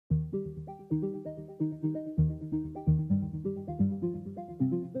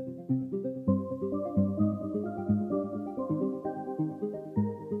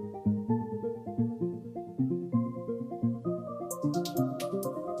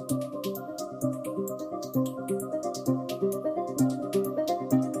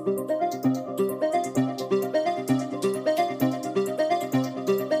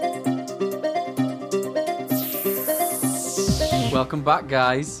Welcome back,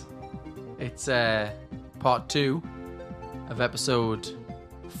 guys. It's part 2 of episode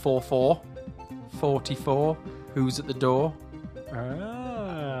 44. Who's at the door?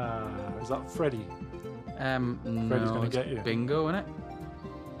 Is that Freddy? Freddy's gonna get you. Bingo, innit?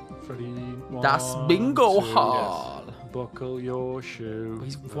 Freddy. Das Bingo 2, Hall. yes. Buckle your shoe.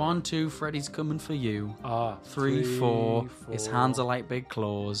 He's 1, 2. Freddy's coming for you. 3, 4. His hands are like big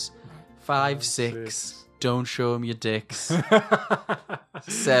claws. 5, 6. Don't show him your dicks.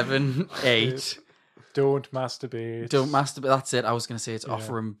 7, 8. Don't masturbate. Don't masturbate. That's it. I was going to say it's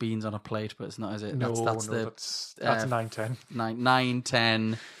offer him beans on a plate, but it's not, is it? No, that's 9, 10. 9,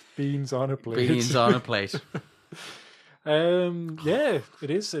 10. Beans on a plate. Beans on a plate. Yeah, it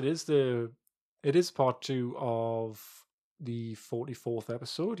is. It is part 2 of the 44th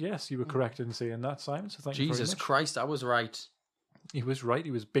episode. Yes, you were correct in saying that, Simon. So thank you very much. Jesus Christ, I was right. He was right. He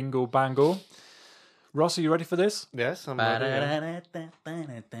was bingo bango. Ross, are you ready for this? Yes, I'm ready.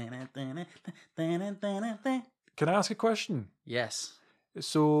 Can I ask a question? Yes.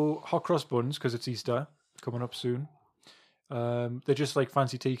 So, hot cross buns, because it's Easter, coming up soon. They're just like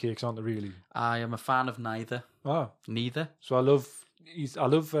fancy tea cakes, aren't they, really? I am a fan of neither. Neither. So I love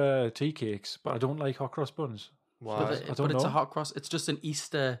tea cakes, but I don't like hot cross buns. Why? But it's a hot cross. It's just an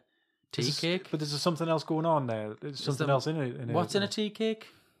Easter tea cake. But there's something else going on there. There's something else in it. What's in a tea cake?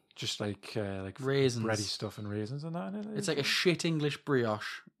 Just like raisins, bready stuff and raisins and that in it. It's like a shit English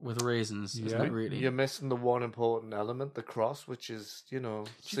brioche with raisins, isn't it, really? You're missing the one important element, the cross, which is,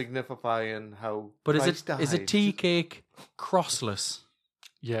 signifying how. But Christ is a tea cake crossless?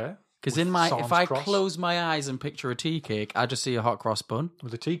 Yeah. Because if I close my eyes and picture a tea cake, I just see a hot cross bun. Well,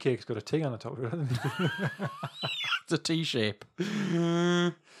 the tea cake's got a T on the top of it, hasn't it? It's a T shape.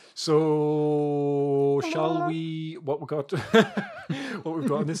 So, shall we? What we've got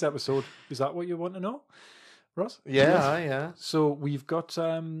in this episode? Is that what you want to know, Ross? Yeah. So we've got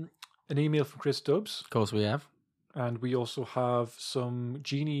an email from Chris Stubbs. Of course, we have, and we also have some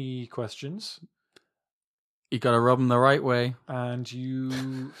genie questions. You got to rub them the right way, and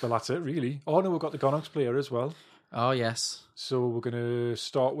well, that's it, really. Oh no, we've got the Gonarch player as well. Oh yes. So we're going to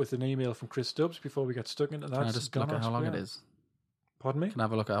start with an email from Chris Stubbs before we get stuck into that. Can I just look at how long it is? Pardon me? Can I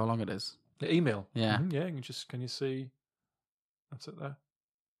have a look at how long it is? The email? Yeah. Mm-hmm, yeah, can you see? That's it there.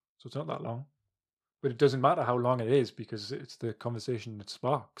 So it's not that long. But it doesn't matter how long it is because it's the conversation that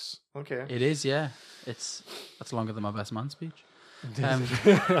sparks. Okay. It is, yeah. That's longer than my best man speech. Are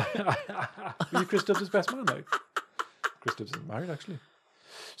you Chris Stubbs' best man, though? Chris Stubbs isn't married, actually.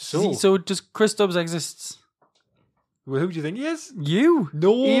 So does Chris Stubbs exists? Well, who do you think he is? You.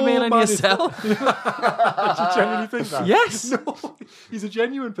 No. Emailing yourself. Do you genuinely think that? Yes. No. He's a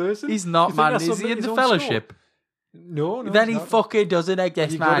genuine person. He's not, man. Is he in the fellowship? No. Then he fucking doesn't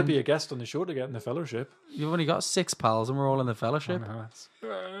exist, You've man. got to be a guest on the show to get in the fellowship. You've only got 6 pals and we're all in the fellowship.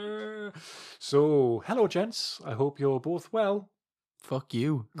 So, hello, gents. I hope you're both well. Fuck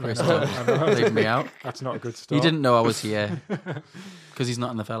you, Chris Stubbs. Leave me out. That's not a good start. He didn't know I was here because he's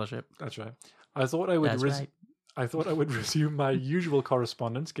not in the fellowship. That's right. I thought I would resume my usual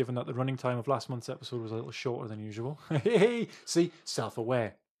correspondence, given that the running time of last month's episode was a little shorter than usual. Hey, see,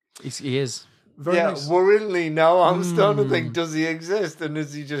 self-aware. He is. Very nice. Worryingly now, I'm starting to think, does he exist and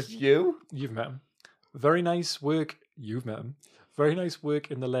is he just you? You've met him. Very nice work. You've met him. Very nice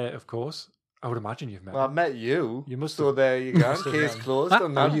work in the lair, of course. I would imagine you've met him. Well, I met you. You must so have. There you go. Case closed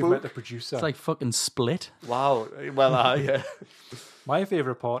on that You've book. met the producer. It's like fucking Split. Wow. Well, yeah. My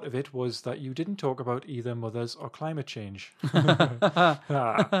favourite part of it was that you didn't talk about either mothers or climate change. That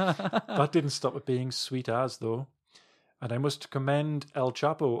didn't stop it being sweet as, though. And I must commend El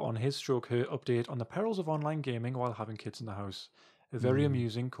Chapo on his stroke her update on the perils of online gaming while having kids in the house. A very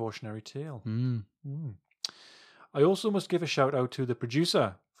amusing cautionary tale. I also must give a shout out to the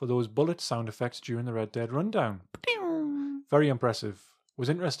producer for those bullet sound effects during the Red Dead rundown. Very impressive. Was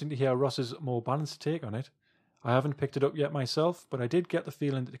interesting to hear Ross's more balanced take on it. I haven't picked it up yet myself, but I did get the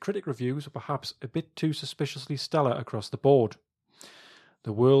feeling that the critic reviews were perhaps a bit too suspiciously stellar across the board.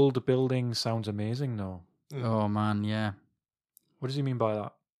 The world building sounds amazing, though. Oh man, yeah. What does he mean by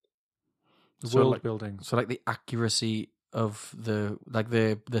that? The So world building. So like the accuracy of the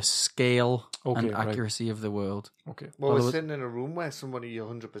scale and accuracy of the world. Okay. Well, we're sitting in a room where somebody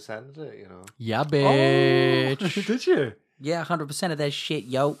 100%ed it, you know. Yeah, bitch. Oh, did you? Yeah, 100% of that shit,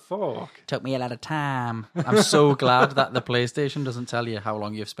 yo. Fuck. Took me a lot of time. I'm so glad that the PlayStation doesn't tell you how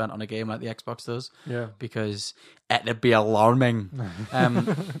long you've spent on a game like the Xbox does. Yeah. Because it'd be alarming.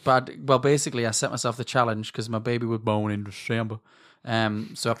 But basically, I set myself the challenge because my baby was born in December.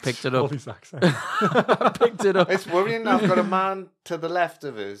 So I picked it All up. these accents. I picked it up. It's worrying. I've got a man to the left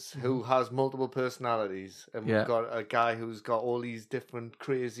of us who has multiple personalities, and Yeah. we've got a guy who's got all these different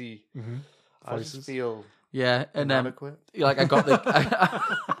crazy. I just Voices. feel Yeah, and inadequate. like I got the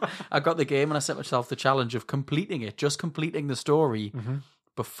I got the game, and I set myself the challenge of completing it, just completing the story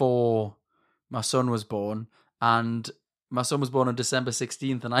before my son was born, and my son was born on December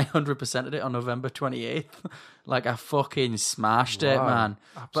 16th, and I 100%ed it on November 28th. Like, I fucking smashed it, Wow. man.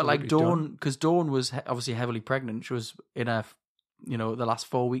 But, like, Absolutely Dawn, done. because Dawn was obviously heavily pregnant. She was in the last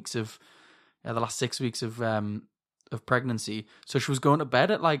 4 weeks of, the last 6 weeks of pregnancy. So she was going to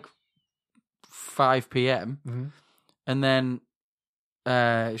bed at, like, 5 p.m. And then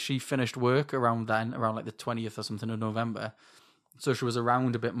she finished work around like the 20th or something of November. So she was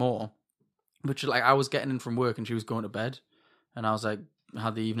around a bit more. But she, like, I was getting in from work and she was going to bed, and I was like, I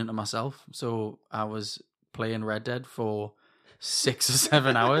had the evening to myself. So I was playing Red Dead for 6 or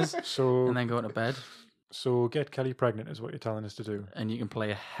 7 hours, So, and then going to bed. so get Kelly pregnant is what you're telling us to do. And you can play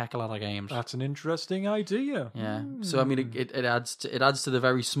a heck of a lot of games. That's an interesting idea. Yeah. So I mean, it adds to the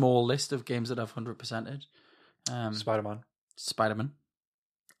very small list of games that I've 100%ed. Spider-Man Spider-Man,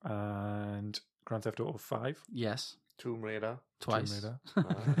 and Grand Theft Auto 5. yes, Tomb Raider. twice. Tomb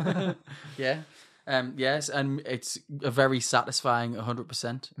Raider. Yeah. Yes, and it's a very satisfying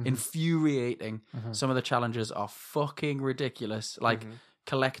 100%. Infuriating. Some of the challenges are fucking ridiculous. Like,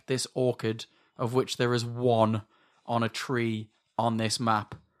 collect this orchid, of which there is one on a tree on this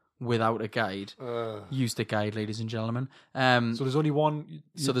map without a guide. Use the guide, ladies and gentlemen. So there's only one.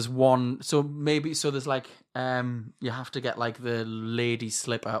 So there's one. So there's like you have to get like the lady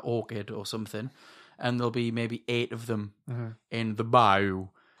slipper orchid or something, and there'll be maybe 8 of them in the bow.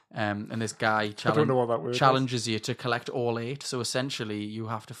 And this guy don't know what that word is. challenges you to collect all 8. So essentially, you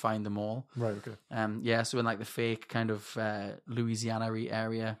have to find them all. Right. Okay. Yeah. So in like the fake kind of Louisiana-y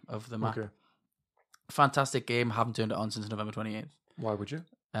area of the map. Okay. Fantastic game. Haven't turned it on since November 28th. Why would you?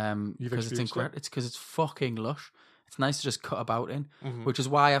 Because it's experienced incredible. it? It's because it's fucking lush. It's nice to just cut about in, which is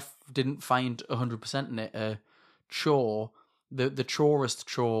why I didn't find 100% in it a chore. The chorest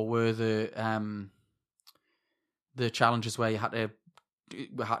chore were the challenges where you had to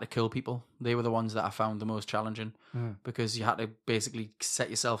kill people. They were the ones that I found the most challenging because you had to basically set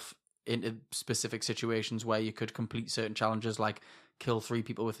yourself into specific situations where you could complete certain challenges, like kill 3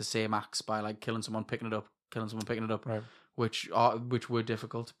 people with the same axe by like killing someone, picking it up, Right. which were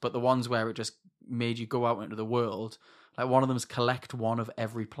difficult. But the ones where it just made you go out into the world, like one of them is collect one of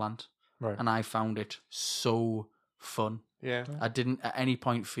every plant, Right. and I found it so fun. Yeah. I didn't at any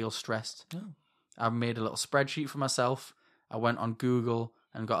point feel stressed. I made a little spreadsheet for myself. I went on Google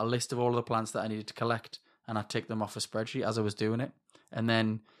and got a list of all of the plants that I needed to collect, and I ticked them off a spreadsheet as I was doing it. And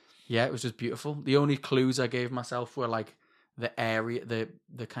then, yeah, it was just beautiful. The only clues I gave myself were like the area,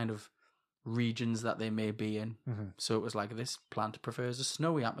 the kind of regions that they may be in. So it was like, this plant prefers a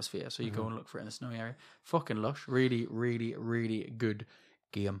snowy atmosphere, so you go and look for it in a snowy area. Fucking lush. Really, really, really good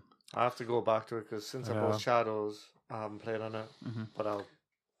game. I have to go back to it because since I bought Shadows, I haven't played on it. But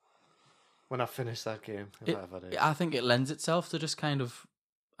when I finish that game, if I ever do. I think it lends itself to just kind of,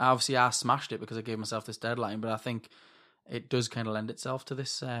 obviously I smashed it because I gave myself this deadline, but I think it does kind of lend itself to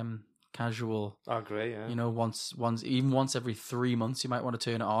this casual. Oh, great! Yeah. You know, once every 3 months, you might want to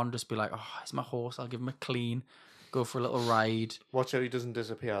turn it on. Just be like, oh, it's my horse. I'll give him a clean. Go for a little ride. Watch out, he doesn't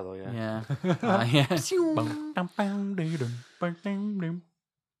disappear though. Yeah. Yeah.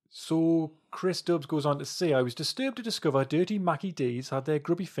 So Chris Dubbs goes on to say, I was disturbed to discover Dirty Mackie D's had their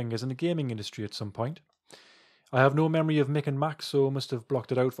grubby fingers in the gaming industry at some point. I have no memory of Mick and Mac, so must have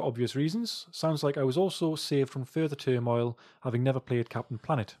blocked it out for obvious reasons. Sounds like I was also saved from further turmoil, having never played Captain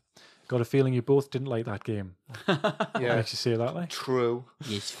Planet. Got a feeling you both didn't like that game. Yeah. Makes you say that, like? True.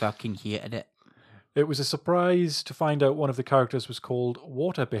 Yes, fucking hated it. It was a surprise to find out one of the characters was called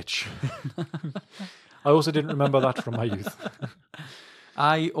Water Bitch. I also didn't remember that from my youth.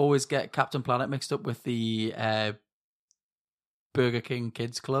 I always get Captain Planet mixed up with the Burger King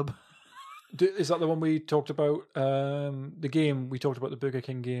Kids Club. Is that the one we talked about? The game we talked about, the Burger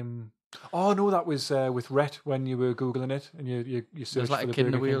King game. Oh no, that was with Rhett when you were googling it and you searched There's like for a the kid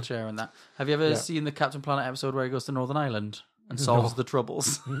in a Burger King. wheelchair and that. Have you ever seen the Captain Planet episode where he goes to Northern Ireland and solves the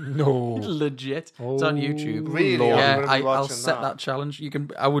troubles? No, Legit. It's on YouTube. Really? Yeah, I'm gonna be I'll watching set that challenge. You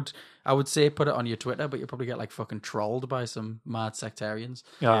can. I would say put it on your Twitter, but you'll probably get like fucking trolled by some mad sectarians.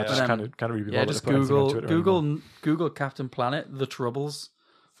 Yeah, I just But, can't really be Yeah, bothered just to put anything on Twitter anymore. Google Captain Planet The Troubles.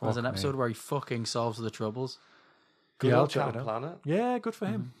 There's an Fuck episode me. where he fucking solves the troubles. Good Yeah, I'll old check Camp it out. Planet. Yeah, good for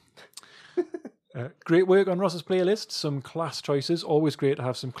him. Great work on Ross's playlist. Some class choices. Always great to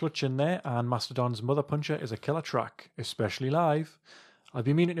have some clutch in there. And Mastodon's Mother Puncher is a killer track, especially live. I've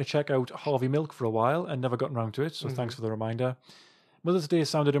been meaning to check out Harvey Milk for a while and never gotten around to it, so thanks for the reminder. Mother's Day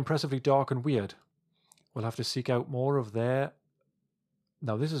sounded impressively dark and weird. We'll have to seek out more of their...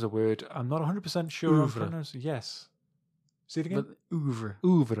 Now, this is a word I'm not 100% sure on. Yes. Say it again? Oeuvre.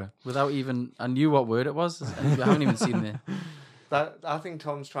 Oeuvre. Without even... I knew what word it was. I haven't even seen it. I think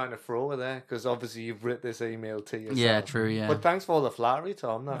Tom's trying to throw it there, because obviously you've written this email to yourself. Yeah, true, yeah. But thanks for all the flattery,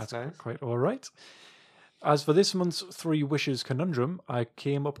 Tom. That's nice. Quite all right. As for this month's 3 Wishes conundrum, I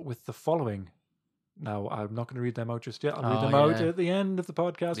came up with the following. Now, I'm not going to read them out just yet. I'll read them out at the end of the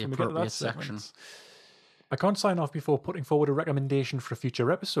podcast when we get to that section. I can't sign off before putting forward a recommendation for a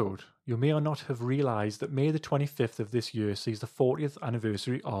future episode. You may or not have realised that May the 25th of this year sees the 40th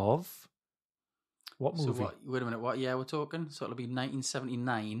anniversary of... What movie? So wait a minute, what year we're talking? So it'll be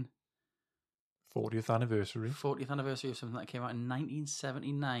 1979. 40th anniversary. 40th anniversary of something that came out in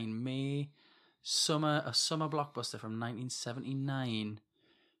 1979. A summer blockbuster from 1979.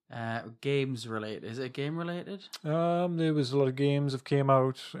 Games related. Is it game related? There was a lot of games that came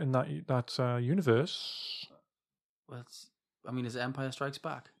out in that universe. Well, is it Empire Strikes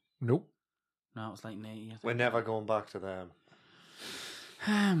Back? Nope. No, it's like 1980. We're never going back to them.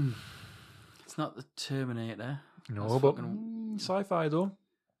 It's not the Terminator. No, but sci-fi though.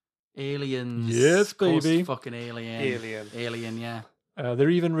 Aliens. Yes, baby. Fucking Alien. Alien, yeah. They're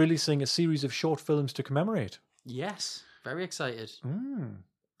even releasing a series of short films to commemorate. Yes, very excited.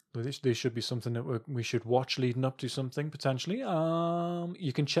 They should be something that we should watch leading up to something, potentially.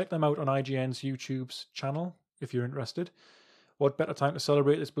 You can check them out on IGN's YouTube's channel if you're interested. What better time to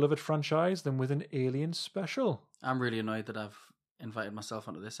celebrate this beloved franchise than with an Alien special? I'm really annoyed that I've invited myself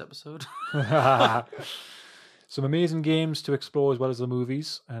onto this episode. Some amazing games to explore as well as the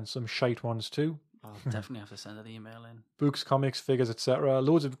movies, and some shite ones too. I'll definitely have to send an email in. Books, comics, figures, etc.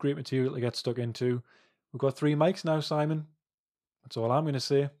 Loads of great material to get stuck into. We've got 3 mics now, Simon. That's all I'm going to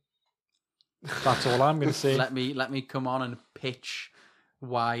say. That's all I'm going to say. Let me come on and pitch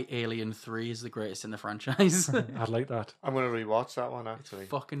why Alien 3 is the greatest in the franchise. I'd like that. I'm going to rewatch that one, actually.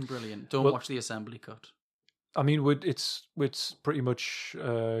 It's fucking brilliant. Don't watch the assembly cut. I mean, it's pretty much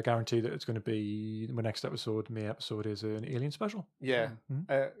guaranteed that it's going to be my next episode. May episode is an Alien special. Yeah.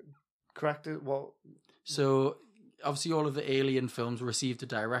 Correct it. Well, so obviously all of the Alien films received a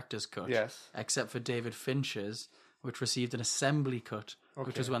director's cut. Yes. Except for David Fincher's, which received an assembly cut,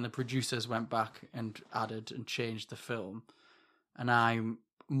 which is when the producers went back and added and changed the film. And I'm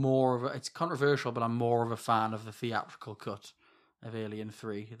more of it's controversial, but I'm more of a fan of the theatrical cut of Alien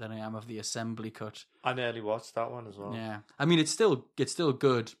 3 than I am of the assembly cut. I nearly watched that one as well. Yeah. I mean, it's still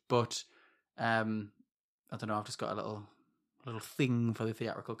good, but I don't know, I've just got a little thing for the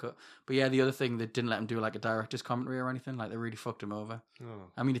theatrical cut. But yeah, the other thing, they didn't let him do like a director's commentary or anything. Like, they really fucked him over. Oh.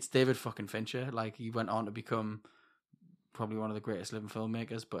 I mean, it's David fucking Fincher. Like, he went on to become probably one of the greatest living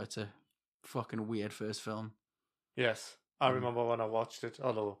filmmakers, but it's a fucking weird first film. Yes. I remember when I watched it,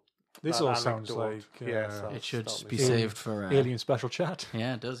 although... This all sounds like... yes, it should be saved for... Alien special chat.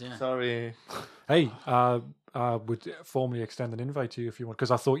 Yeah, it does, yeah. Sorry. Hey, I would formally extend an invite to you if you want,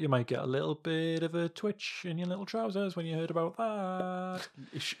 because I thought you might get a little bit of a twitch in your little trousers when you heard about that.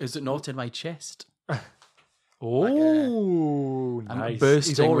 Is it not in my chest? Oh, I'm nice.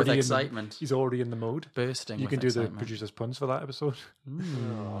 bursting with excitement. He's already in the mode. Bursting You with can do excitement. the producer's puns for that episode.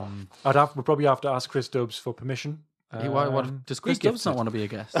 We'll probably have to ask Chris Dubs for permission. Does Chris Dubs not want to be a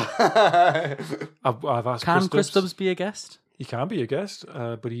guest? I've asked Can Chris Dubs be a guest? He can be a guest,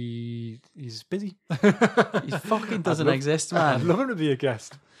 but he's busy. He fucking doesn't exist, man. I'd love him to be a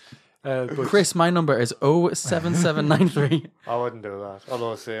guest. But Chris, my number is 07793. I wouldn't do that.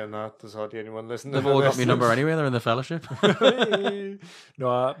 Although saying that, there's hardly anyone listening. They've all got my number anyway. They're in the fellowship.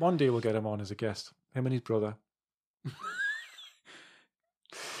 No, one day we'll get him on as a guest. Him and his brother.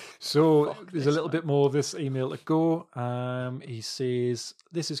 So there's a little bit more of this email to go. He says,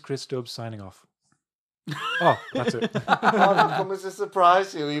 "This is Chris Dubs signing off." Oh, that's it. How did it come as a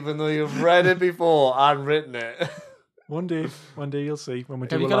surprise to you, even though you've read it before and written it? One day you'll see when we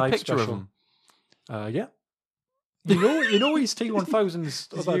do Have a you got live a picture special. of him? Yeah. You know he's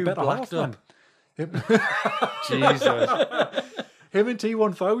T1000's other better half, man. Jesus. Him and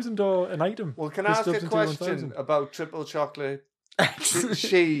T1000 are an item. Well, can I ask a question about triple chocolate?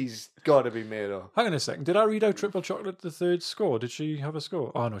 She's got to be made up. Hang on a second. Did I read out Triple Chocolate the third score? Did she have a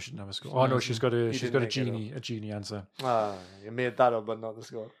score? Oh no, she didn't have a score. Oh no, she's got a genie answer. Ah, you made that up, but not the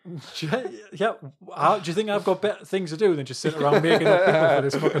score. Yeah. Do you think I've got better things to do than just sit around making up people for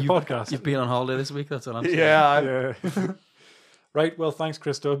this fucking podcast? You've been on holiday this week. That's what I'm saying. Yeah. Right, well, thanks,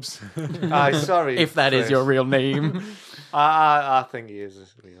 Chris Stubbs. Aye, sorry. If that is Chris. your real name. I think he is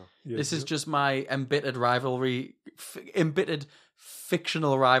real. Yeah, This is just my embittered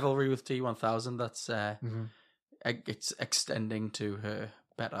fictional rivalry with T1000. That's it's extending to her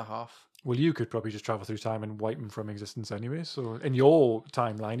better half. Well, you could probably just travel through time and wipe him from existence anyway. So in your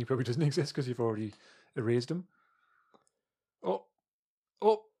timeline, he probably doesn't exist because you've already erased him. Oh,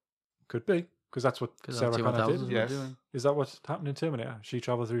 could be because that's what Sarah Connor did. Yes. Is that what happened in Terminator? She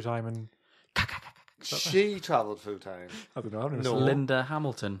travelled through time and She travelled through time. I don't know. I've never No. seen it. Linda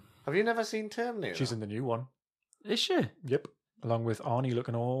Hamilton. Have you never seen Terminator? She's in the new one. Is she? Yep, along with Arnie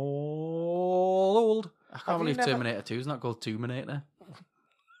looking all old. I can't Have you believe never- Terminator 2 is not called Terminator.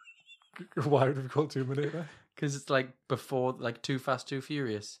 Why would we call it Terminator? Because it's like before, like Too Fast, Too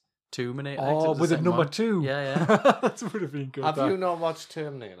Furious. Terminator. Oh, with a number 2. Yeah. That would have been good. Have that. you not watched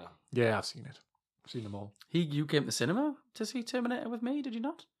Terminator? Yeah, I've seen it. I've seen them all. You came to the cinema to see Terminator with me, did you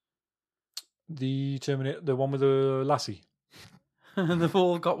not? The Terminator, the one with the lassie. And they've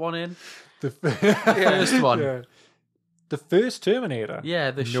all got one in. The First one. Yeah. The first Terminator?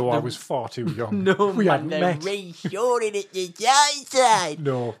 Yeah. I was far too young. No, we hadn't met. showed it at the Tyneside.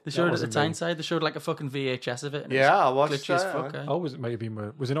 No. They showed it at the Tyneside. They showed like a fucking VHS of it. And Yeah, I it was watched glitchy as that. fuck, eh? Oh,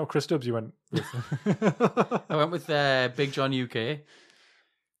 was it not Chris Stubbs you went with? I went with Big John UK,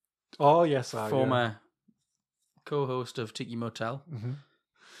 Oh, yes. former co-host of Tiki Motel. Mm-hmm.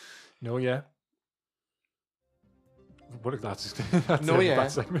 No, yeah. That's No, yeah.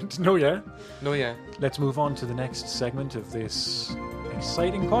 that segment. No, yeah. No, yeah. Let's move on to the next segment of this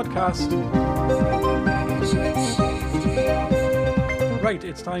exciting podcast. Right,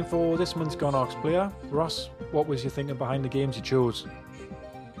 it's time for this month's Gonarch player. Ross, what was your thinking behind the games you chose?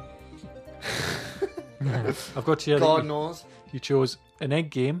 I've got here. God knows. You chose an egg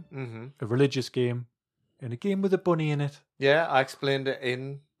game, Mm-hmm. a religious game, and a game with a bunny in it. Yeah, I explained it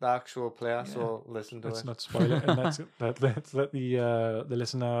in the actual player, so listen to Let's it. not spoil it, and let's let the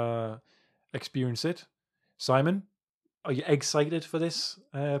listener experience it. Simon, are you excited for this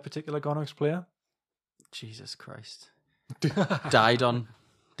particular Gonarch player? Jesus Christ. Died on.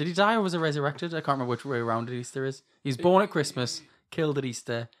 Did he die or was he resurrected? I can't remember which way around Easter is. He's born at Christmas, killed at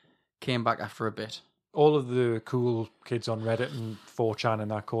Easter, came back after a bit. All of the cool kids on Reddit and 4chan and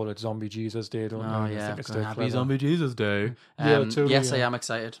that call it Zombie Jesus Day, don't Oh, they? I yeah. think it's Happy still clever. Zombie Jesus Day. Yeah, totally, yes, yeah. I am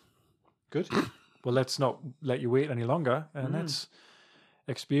excited. Good. Well, let's not let you wait any longer, and let's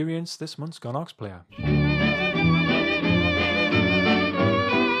experience this month's Gonarch player.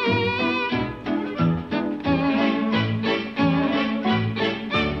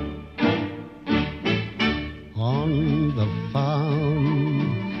 On the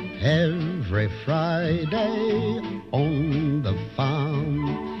farm, every Friday on the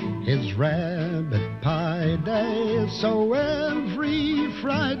farm is rabbit pie day. So every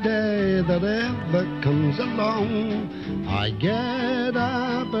Friday that ever comes along, I get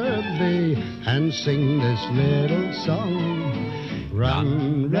up early and sing this little song.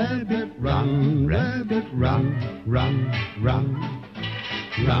 Run, rabbit, run, rabbit, run, run, run.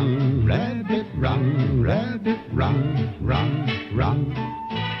 Run, rabbit, run, rabbit, run, run, run.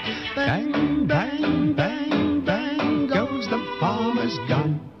 Bang, bang, bang, bang goes the farmer's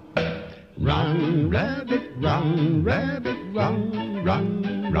gun. Run, rabbit, run, rabbit, run,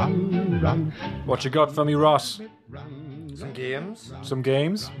 run, run, run. What you got for me, Ross? Some games. Some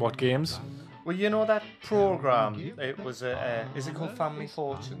games? What games? Well, you know that program? It was is it called Family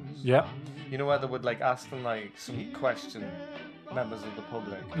Fortunes? Yeah. You know where they would like ask them like some question, members of the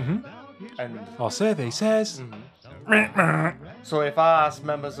public, and Our survey says. so if I ask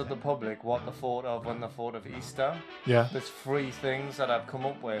members of the public what they thought of when they thought of Easter, Yeah. there's 3 things that I've come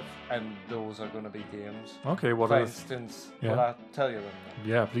up with, and those are going to be games. Okay, what For are instance, Yeah. will I tell you them?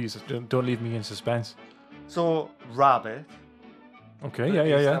 Yeah, please, don't leave me in suspense. So, rabbit, Okay, The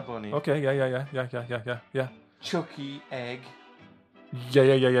yeah. Easter bunny. Okay, yeah. Chuckie egg, Yeah.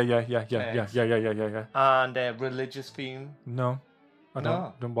 and a religious theme. No, I don't.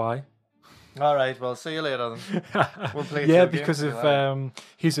 No. Don't why? All right, well, see you later then. We'll play Yeah, two games because if of you like.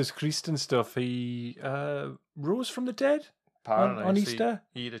 Jesus Christ and stuff. He rose from the dead Apparently, on so Easter.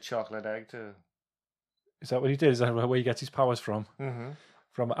 you eat a chocolate egg too. Is that what he did? Is that where he gets his powers from? Mm-hmm.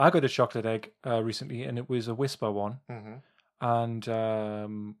 From I got a chocolate egg recently, and it was a whisper one. Mm-hmm. And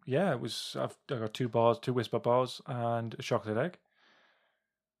yeah, it was. I got 2 whisper bars, and a chocolate egg.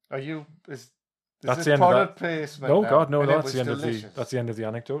 Are you? Is That's this the end of product that. placement? No, now? God, no, And it that's was the end delicious. of the end of the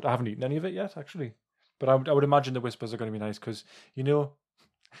anecdote. I haven't eaten any of it yet, actually. But I would imagine the whispers are going to be nice because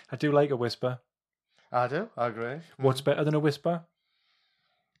I do like a whisper. I do. I agree. What's better than a whisper?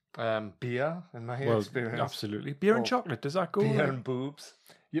 Beer, in my Well, experience. absolutely. Beer and chocolate, does that go? Beer and boobs.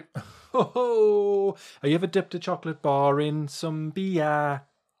 Yep. Oh, have you ever dipped a chocolate bar in some beer?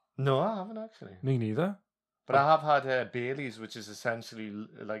 No, I haven't actually. Me neither. But I have had Bailey's, which is essentially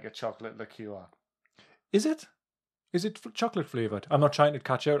like a chocolate liqueur. Is it? Is it chocolate flavoured? I'm not trying to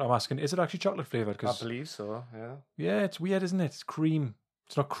catch out. I'm asking, is it actually chocolate flavoured? I believe so, yeah. Yeah, it's weird, isn't it? It's cream.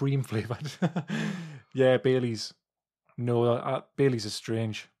 It's not cream flavoured. Yeah, Bailey's. No, Bailey's is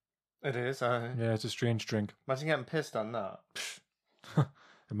strange. It is, Yeah, it's a strange drink. Imagine getting pissed on that.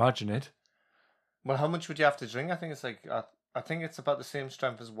 Imagine it. Well, how much would you have to drink? I think it's like... I think it's about the same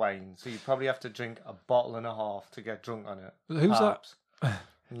strength as wine, so you probably have to drink a bottle and a half to get drunk on it. Who's Perhaps. that?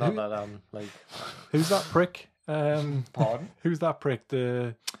 Not that I'm like... Who's that prick? Pardon? Who's that prick?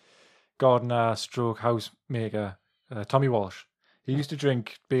 The gardener stroke housemaker, Tommy Walsh. He used to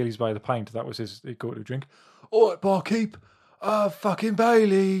drink Bailey's by the pint. That was his go-to drink. Oh, barkeep, fucking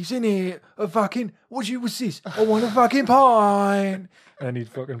Bailey's, innit? What's this? I want a fucking pint. And he'd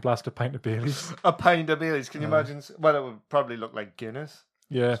fucking blast a pint of Bailey's. A pint of Bailey's, can you imagine? Well, it would probably look like Guinness.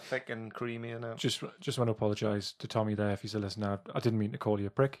 Yeah. Thick and creamy in it. Just want to apologise to Tommy there if he's a listener. I didn't mean to call you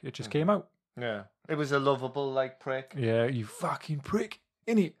a prick. It just came out. Yeah. It was a lovable, like, prick. Yeah, you fucking prick,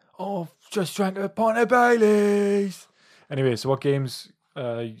 innit? Oh, just drank a pint of Bailey's. Anyway, so what games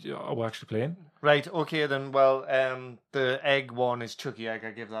are we actually playing? Right, okay then. Well, the egg one is Chuckie egg.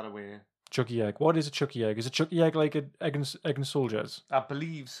 I give that away. Chuckie egg. What is a Chuckie egg? Is a Chuckie egg like an egg and soldiers? I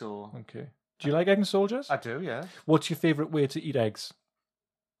believe so. Okay. Do you like egg and soldiers? I do, yeah. What's your favourite way to eat eggs?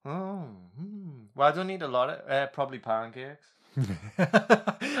 Oh, well, I don't eat a lot of probably pancakes.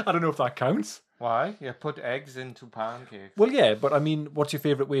 I don't know if that counts. Why? You put eggs into pancakes. Well, yeah, but I mean, what's your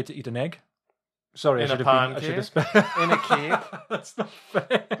favourite way to eat an egg? Sorry, In I a should pancake? have In a cake? That's not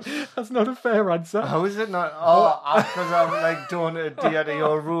fair. That's not a fair answer. How is it not? Oh, because I'm like don't adhere to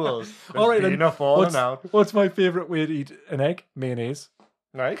your rules. All right, then. Enough falling out. What's my favourite way to eat an egg? Mayonnaise.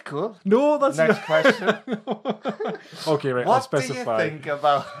 Right, cool. No, that's Next not... question. Okay, right. I'll What do you specify. think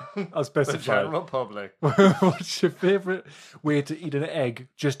about I'll the specify. general public? What's your favourite way to eat an egg?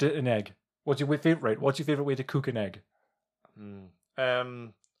 Just an egg. What's your favourite? Right. What's your favourite way to cook an egg?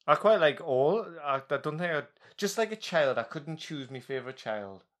 I quite like all. I don't think just like a child. I couldn't choose my favourite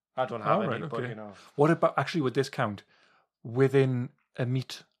child. I don't have any, but you know. What about actually? Would this count within a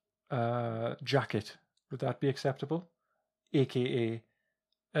meat jacket? Would that be acceptable? AKA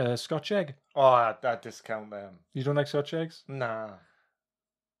Scotch egg. Oh, that discount them. You don't like Scotch eggs? Nah.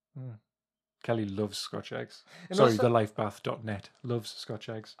 Kelly loves Scotch eggs. And Sorry, also- thelifebath.net loves Scotch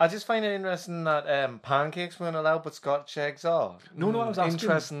eggs. I just find it interesting that pancakes weren't allowed, but Scotch eggs are. No, I was asking.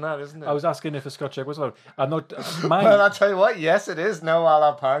 Interesting that, isn't it? I was asking if a Scotch egg was allowed. I'm not. Well, I'll tell you what. Yes, it is. No, I'll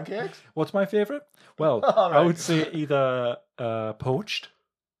have pancakes. What's my favourite? Well, All I right. would say either poached,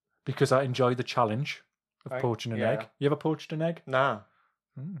 because I enjoy the challenge of Right, poaching an yeah. egg. You ever poached an egg? Nah.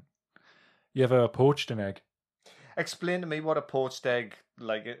 You ever poached an egg? Explain to me what a poached egg,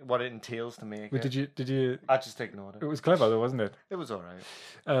 what it entails to make Wait, it. did you? I just ignored It it. was clever though, wasn't it? It was all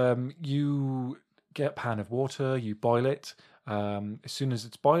right. You get a pan of water, you boil it. As soon as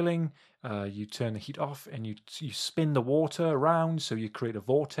it's boiling, you turn the heat off and you spin the water around so you create a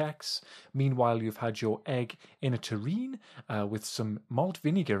vortex. Meanwhile, you've had your egg in a tureen with some malt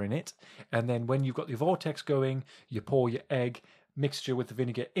vinegar in it. And then when you've got the vortex going, you pour your egg mixture with the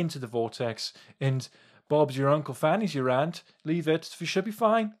vinegar into the vortex. And Bob's your uncle, Fanny's your aunt. Leave it. You should be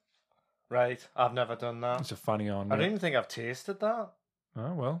fine. Right. I've never done that. It's a funny on. I don't even think I've tasted that.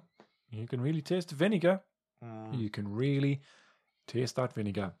 Oh, well, you can really taste the vinegar. You can really taste that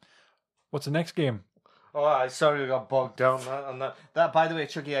vinegar. What's the next game? Oh, I sorry, we got bogged down on that. That, by the way,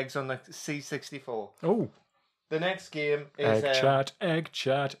 Chuckie eggs on the C64. Oh, The next game is egg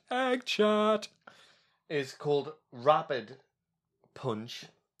chat. is called Rapid Punch.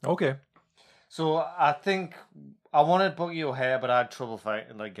 Okay. So I think I wanted Buggy O'Hare, but I had trouble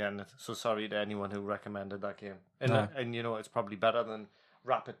getting it. So sorry to anyone who recommended that game. And No. and you know it's probably better than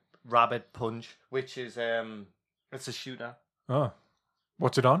Rapid Punch, which is it's a shooter. Oh,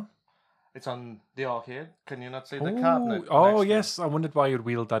 what's it on? It's on the arcade. Can you not see the Oh, cabinet? oh next to it? yes. I wondered why you'd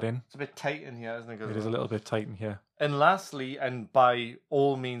wheeled that in. It's a bit tight in here, isn't it? It is a little bit tight in here. And lastly, and by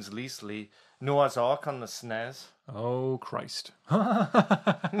all means leastly, Noah's Ark on the SNES. Oh Christ!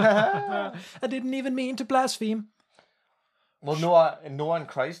 I didn't even mean to blaspheme. Well, Noah and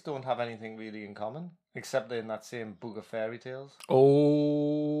Christ don't have anything really in common, except they're in that same book of fairy tales.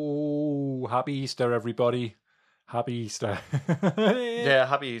 Oh, happy Easter, everybody! Happy Easter. Yeah,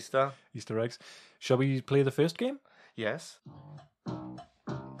 happy Easter. Easter eggs. Shall we play the first game? Yes.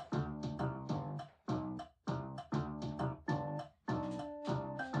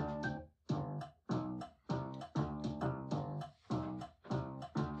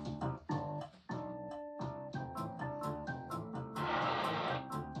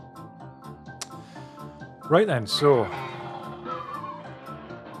 Right then, so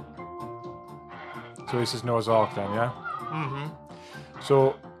this is Noah's Ark then, yeah? Mm-hmm.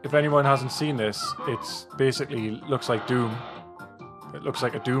 So if anyone hasn't seen this, it's basically looks like Doom. It looks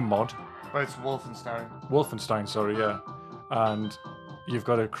like a Doom mod. But it's Wolfenstein. Wolfenstein, sorry, yeah. And you've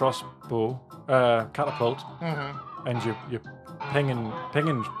got a crossbow, catapult, and you're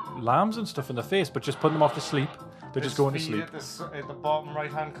pinging lambs and stuff in the face, but just putting them off to sleep. They're just going to sleep. At the bottom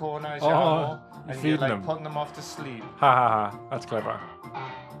right-hand corner is your ammo, and you're like putting them off to sleep. Ha ha ha! That's clever.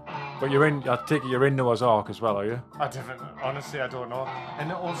 But I take it you're in Noah's Ark as well, are you? Honestly, I don't know.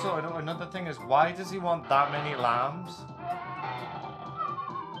 And also, another thing is, why does he want that many lambs?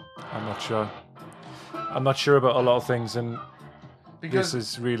 I'm not sure. I'm not sure about a lot of things, and because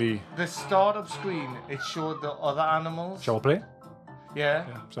this is really... the startup screen, it showed the other animals. Shall we play? Yeah.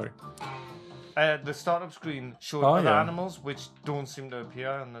 Sorry. The startup screen showed other animals which don't seem to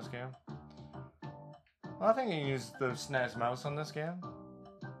appear in this game. I think you use the SNES mouse on this game,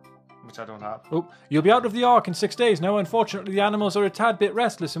 which I don't have. Oh, you'll be out of the Ark in 6 days now. Unfortunately, the animals are a tad bit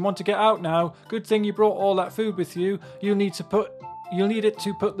restless and want to get out now. Good thing you brought all that food with you. You'll need it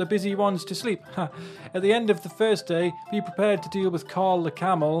to put the busy ones to sleep. At the end of the first day, be prepared to deal with Carl the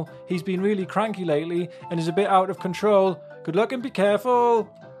camel. He's been really cranky lately and is a bit out of control. Good luck and be careful.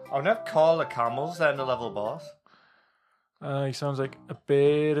 I'll never call the camels the end-of-level boss. He sounds like a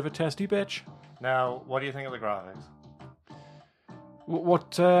bit of a testy bitch. Now, what do you think of the graphics?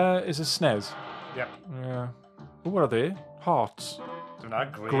 What is a SNES? Yep. Yeah. What are they? Hearts. They're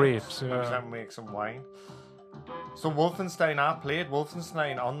not grapes. Grapes, yeah. Maybe time to make some wine. So Wolfenstein, I played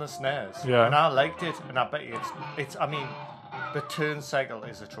Wolfenstein on the SNES. Yeah. And I liked it, and I bet you it's I mean, the turn cycle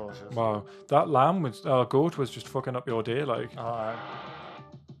is atrocious. Wow. That goat was just fucking up your day, like. Alright.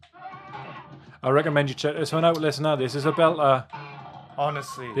 I recommend you check this one out. Listen, now this is a belter.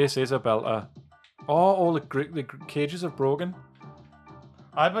 Honestly. This is a belter. Oh, all the cages have broken.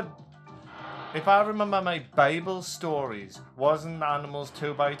 If I remember my Bible stories, wasn't animals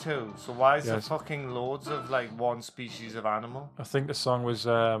 2x2? So why is there fucking loads of like one species of animal? I think the song was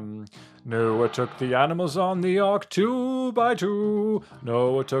Noah took the animals on the Ark 2x2.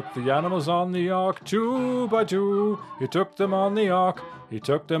 Noah took the animals on the Ark 2x2. He took them on the Ark. He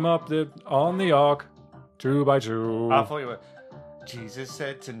took them on the Ark 2x2. I thought you were. Jesus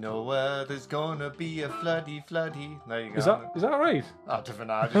said to Noah, "There's gonna be a floody." There you go. Is that right? Oh, different.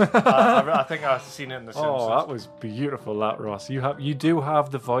 I think I've seen it in the Simpsons. Oh, that was beautiful, that Ross. You do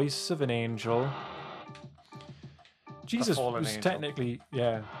have the voice of an angel. Jesus was technically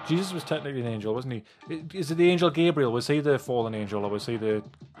an angel, wasn't he? Is it the angel Gabriel? Was he the fallen angel, or was he the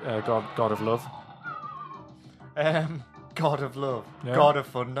God of love? God of love, yeah. God of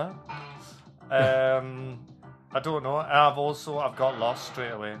thunder. I don't know. I've got lost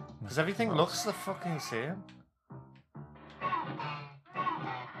straight away because everything looks the fucking same.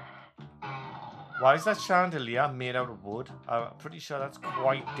 Why is that chandelier made out of wood? I'm pretty sure that's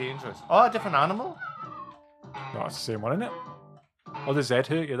quite dangerous. Oh, a different animal? No, it's the same one, isn't it? Oh, the Z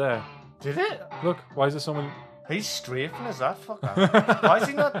hurt you there. Did it? Look, why is there someone... He's strafing as that fucker. Why is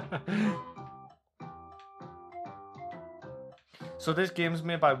he not... So this game's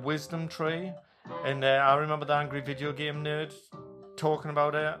made by Wisdom Tree. And I remember the Angry Video Game Nerd talking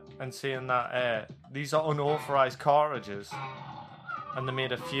about it and saying that these are unauthorized cartridges. And they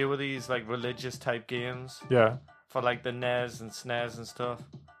made a few of these like religious type games. Yeah. For like the NES and SNES and stuff.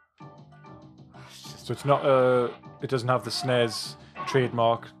 So it's not it doesn't have the SNES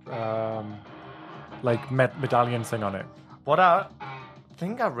trademark like medallion thing on it. What I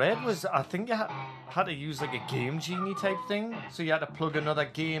think I read was I think you had to use like a game genie type thing. So you had to plug another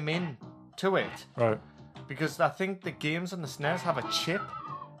game in to it. Right. Because I think the games on the SNES have a chip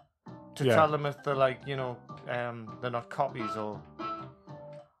to tell them if they're like, they're not copies or...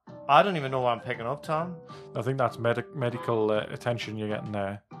 I don't even know what I'm picking up, Tom. I think that's medical attention you're getting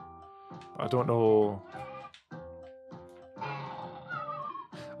there. I don't know...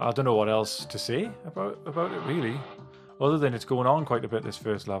 I don't know what else to say about it, really. Other than it's going on quite a bit this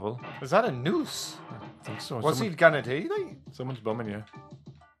first level. Is that a noose? I think so. What's he gonna do? Like? Someone's bumming you.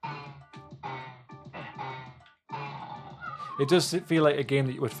 It does feel like a game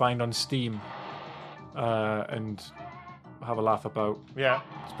that you would find on Steam and have a laugh about. Yeah.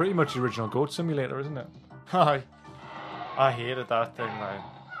 It's pretty much the original Goat Simulator, isn't it? Hi. I hated that thing, man.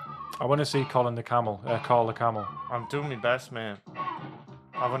 I want to see Carl the Camel. I'm doing my best, man.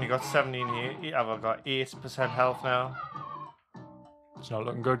 I've only got 17, I've got 8% health now. It's not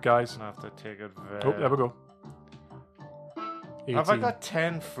looking good, guys. I have to take it. Oh, there we go. 18. Have I got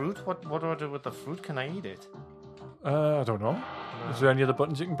 10 fruit? What do I do with the fruit? Can I eat it? I don't know. Is there any other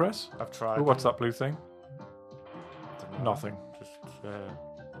buttons you can press? I've tried. Oh, what's that blue thing? Nothing.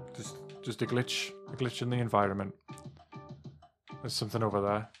 Just Just a glitch in the environment. There's something over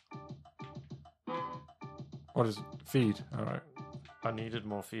there. What is it? Feed? Alright. I needed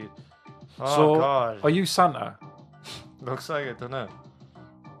more feed. Oh, So, God. are you Santa? Looks like it, doesn't it?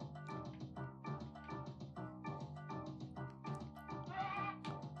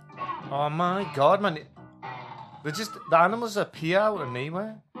 Oh, my God, man. The animals appear out of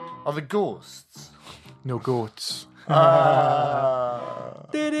nowhere. Are the ghosts? No goats.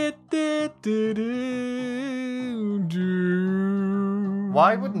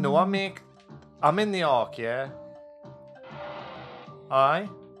 Why would Noah make... I'm in the ark, yeah? Aye?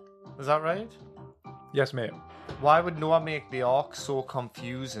 Is that right? Yes, mate. Why would Noah make the ark so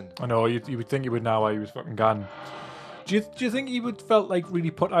confusing? I know, you would think he would now while he was fucking gone. Do you think he would felt like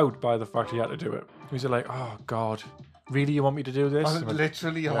really put out by the fact he had to do it? Was he like, oh God, really you want me to do this?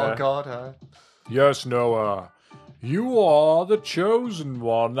 Literally, Yeah. oh God, huh? Yes, Noah. You are the chosen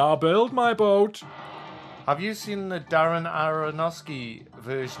one. Now build my boat. Have you seen the Darren Aronofsky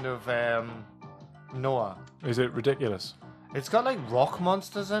version of Noah? Is it ridiculous? It's got like rock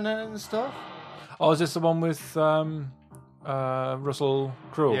monsters in it and stuff. Oh, is this the one with Russell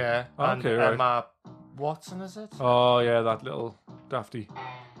Crowe? Yeah. Okay, and right. Emma Watson, is it? Oh, yeah, that little dafty.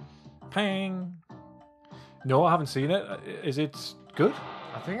 Pang. No, I haven't seen it. Is it good?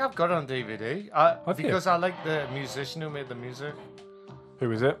 I think I've got it on DVD. Have you? Because I like the musician who made the music.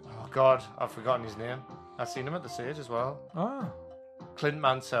 Who is it? Oh God, I've forgotten his name. I've seen him at the stage as well. Ah. Clint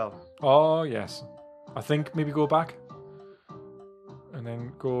Mansell. Oh, yes. I think maybe go back. And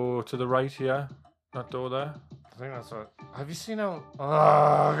then go to the right here. That door there. I think that's what. Have you seen how?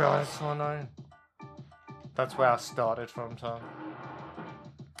 Oh God, it's so annoying. That's where I started from, Tom.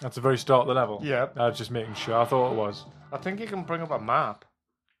 That's the very start of the level. Yep. I was just making sure. I thought it was. I think you can bring up a map.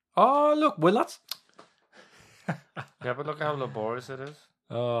 Oh, look. Well, that's... Yeah, but look how laborious it is.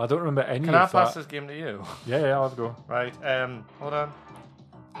 I don't remember any Can I of pass that. this game to you? Yeah, I'll have to go. Right. Hold on.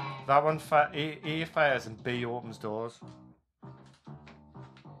 That one A fires and B opens doors.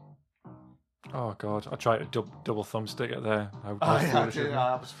 Oh, God. I tried to double thumbstick it there. How I foolish of me.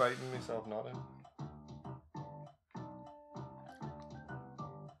 was frightening myself not in.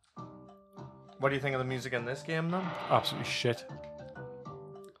 What do you think of the music in this game, then? Absolutely shit.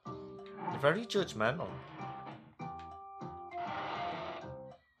 You're very judgmental.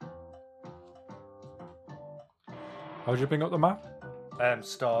 How'd you bring up the map?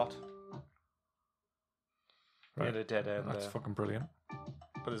 Start. Right. Near the dead end That's there. fucking brilliant.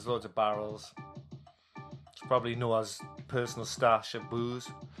 But there's loads of barrels. It's probably Noah's personal stash of booze.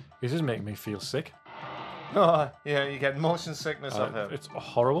 This is making me feel sick. Oh, yeah, you get motion sickness off him. It's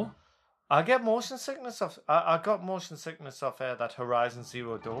horrible. I get motion sickness off. I got motion sickness off that Horizon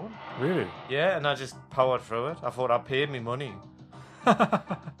Zero Dawn. Really? Yeah, and I just powered through it. I thought I paid me money.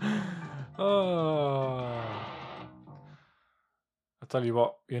 Oh. I tell you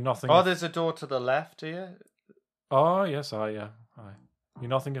what, you're nothing. Oh, there's a door to the left here. Oh, yes, yeah. Aye. You're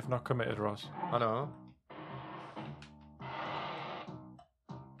nothing if not committed, Ross. I know.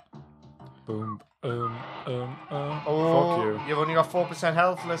 Boom, Oh, fuck you. You've only got 4%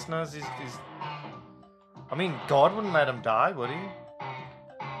 health, listeners. I mean, God wouldn't let him die, would he?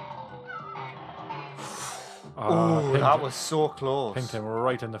 Oh, that was so close. Pinked him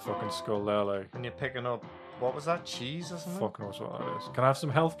right in the fucking skull there, like. And you're picking up, what was that, cheese or something? Fuck knows what that is. Can I have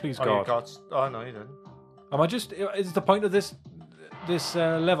some health, please, Oh, God? you got... Oh, no, you didn't. Am I just... Is the point of this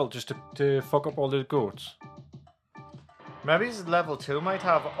level just to fuck up all the goats? Maybe level 2 might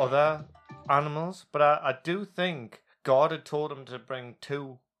have other animals, but I do think God had told him to bring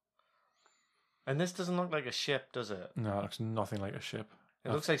 2. And this doesn't look like a ship, does it? No, it looks nothing like a ship.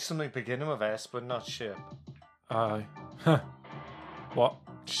 It looks like something beginning with S, but not ship. Aye. What?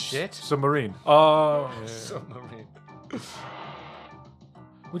 Shit? Submarine. Oh, yeah. Submarine.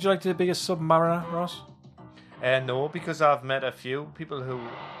 Would you like to be a submariner, Ross? No, because I've met a few people who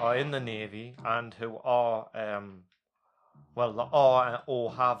are in the Navy and who are,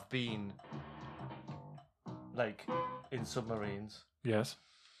 or have been, like, in submarines. Yes.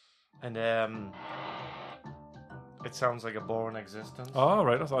 And, it sounds like a boring existence. Oh,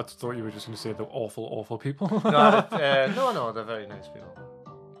 right. I thought you were just going to say the awful, awful people. No, they're very nice people.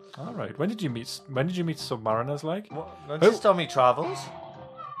 All right. When did you meet submariners, like? Don't you tell me travels?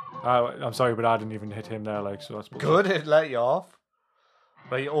 I'm sorry, but I didn't even hit him there, like, so that's bullshit. Good, it let you off.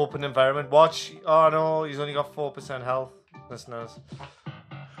 Right, open environment. Watch. Oh no, he's only got 4% health, listeners.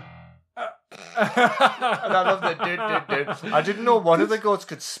 And I love the I didn't know one of the goats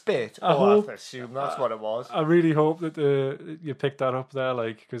could spit. I assume that's what it was. I really hope that you picked that up there,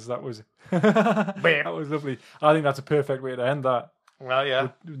 like, because that was that was lovely. I think that's a perfect way to end that. Well, yeah.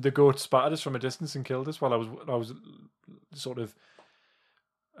 The goat spattered us from a distance and killed us while I was sort of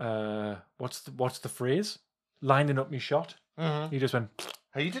what's the phrase? Lining up me shot. Mm-hmm. He just went.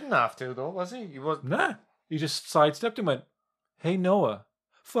 He didn't have to though, was he? He was. Nah. He just sidestepped and went, "Hey Noah,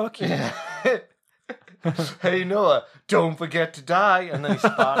 fuck you." Hey Noah, don't forget to die, and then he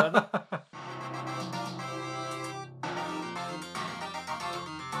spat at him.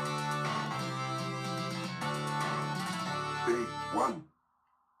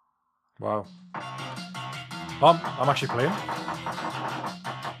 Wow. I'm actually playing.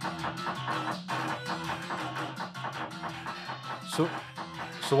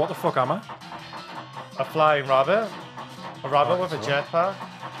 So what the fuck am I? A flying rabbit. A rabbit with a jetpack.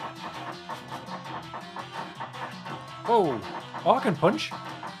 Oh, I can punch.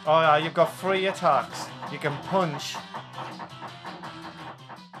 Oh yeah, you've got 3 attacks. You can punch.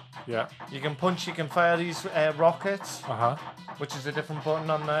 Yeah. You can punch. You can fire these rockets, which is a different button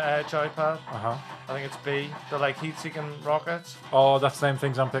on the joypad. I think it's B. They're like heat-seeking rockets. Oh, that's the same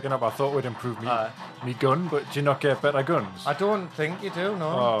things I'm picking up. I thought we'd improve me gun, but do you not get better guns? I don't think you do, no.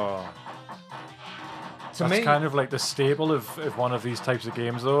 Oh. That's kind of like the staple of one of these types of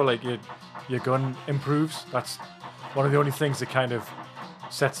games, though. Like your gun improves. That's one of the only things that kind of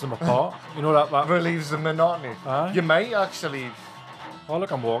sets them apart. You know that relieves the monotony. You might actually. Oh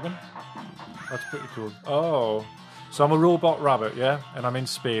look, I'm walking. That's pretty cool. Oh, so I'm a robot rabbit, yeah, and I'm in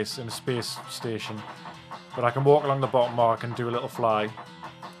space in a space station, but I can walk along the bottom mark and do a little fly,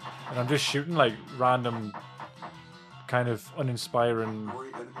 and I'm just shooting like random, kind of uninspiring.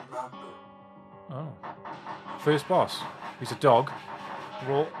 Oh. First boss. He's a dog.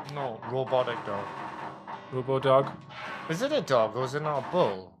 Robotic dog. Robo dog. Is it a dog or is it not a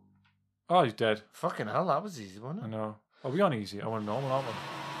bull? Oh, he's dead. Fucking hell, that was easy, wasn't it? I know. Are we on easy? I want normal, aren't we?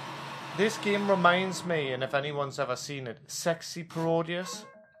 This game reminds me, and if anyone's ever seen it, Sexy Parodius.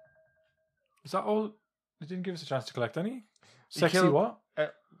 Is that all? They didn't give us a chance to collect any? Sexy what?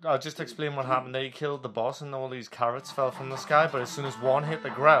 I'll just explain what happened there. He killed the boss and all these carrots fell from the sky, but as soon as one hit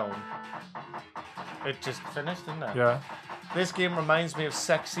the ground, it just finished, didn't it? Yeah. This game reminds me of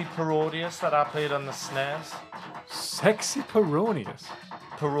Sexy Parodius that I played on the SNES. Sexy Parodius?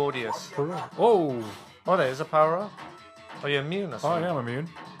 Parodius. Oh, there's a power up. Are you immune or something? Oh, yeah, I'm immune.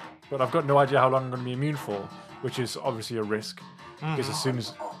 But I've got no idea how long I'm going to be immune for, which is obviously a risk. Because as soon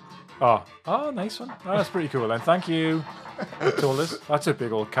as... Oh, nice one. Oh, that's pretty cool then. Thank you. Told us. That's a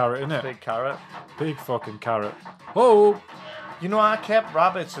big old carrot, isn't it? Big carrot. Big fucking carrot. Oh! You know, I kept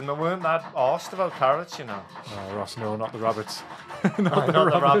rabbits and they weren't that arsed about carrots, you know. Oh, Ross, no, not the rabbits. not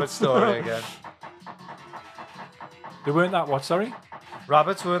the rabbit story again. They weren't that what, sorry?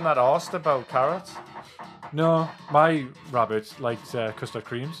 Rabbits weren't that arsed about carrots. No, my rabbit liked custard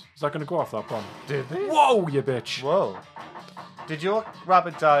creams. Is that going to go off that bomb? Did they? Whoa, you bitch! Whoa. Did your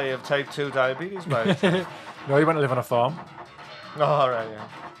rabbit die of type 2 diabetes, mate? No, he went to live on a farm. Oh, alright, yeah.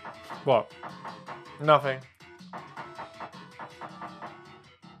 What? Nothing.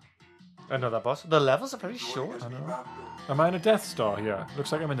 Another boss. The levels are very short. I know. Am I in a Death Star? Yeah.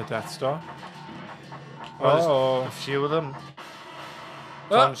 Looks like I'm in the Death Star. Well, a few of them.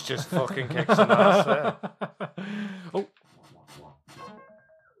 Tom's just fucking kicks some ass there. Oh.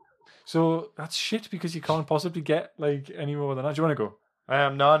 So that's shit because you can't possibly get like any more than that. Do you want to go?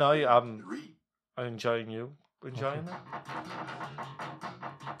 No, I'm enjoying you. Enjoying that?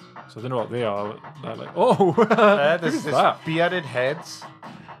 So I don't know what they are. They're like, oh, there's this bearded heads.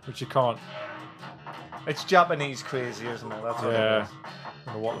 Which you can't. It's Japanese crazy, isn't it? That's what it is. I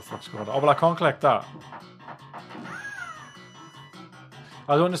don't know what the fuck's going on. Oh, well, I can't collect that.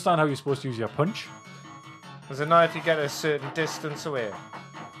 I don't understand how you're supposed to use your punch. Is it not if you get a certain distance away?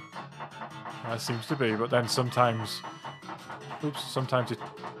 That seems to be, but then sometimes... sometimes it...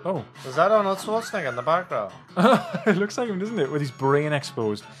 Oh. Is that Arnold Schwarzenegger in the background? It looks like him, doesn't it? With his brain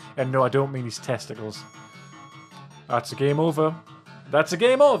exposed. And no, I don't mean his testicles. That's a game over. That's a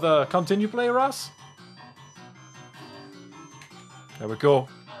game over. Continue play, Ross. There we go.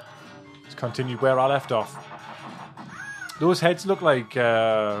 Let's continue where I left off. Those heads look like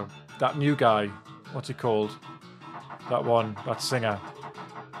that new guy. What's he called? That one, that singer.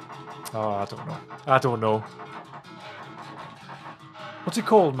 Oh, I don't know. What's he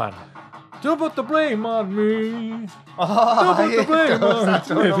called, man? Don't put the blame on me. Oh, don't put the blame on me. I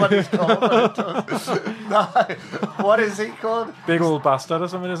don't know what he's called, but it does. No. What is he called? Big Old Bastard or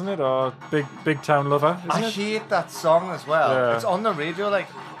something, isn't it? Or Big Town Lover, isn't I hate that song as well. Yeah. It's on the radio, like,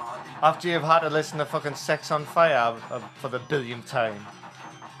 After you've had to listen to fucking Sex on Fire for the billionth time.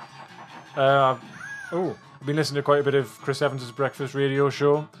 I've been listening to quite a bit of Chris Evans' breakfast radio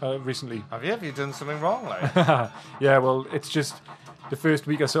show recently. Have you? Have you done something wrong, like? Yeah, well, it's just the first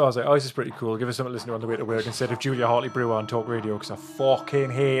week I saw, I was like, oh, this is pretty cool. Give us something to listen to on the way to work instead of Julia Hartley-Brewer on talk radio, because I fucking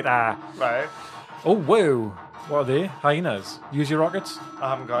hate her. Right. Oh, whoa. What are they? Hyenas. Use your rockets?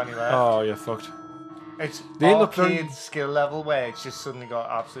 I haven't got any left. Oh, you're fucked. It's They look arcade very- skill level where it's just suddenly got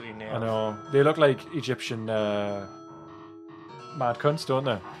absolutely nailed. I know. They look like Egyptian mad cunts, don't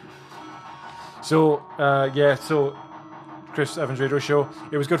they? So, so Chris Evans' radio show,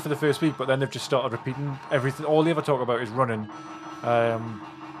 it was good for the first week, but then they've just started repeating everything. All they ever talk about is running.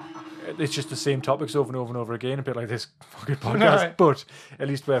 It's just the same topics over and over and over again, a bit like this fucking podcast, Right. but at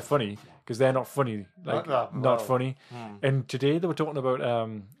least we're funny, because they're not funny. Like, Not that not well. funny. And today they were talking about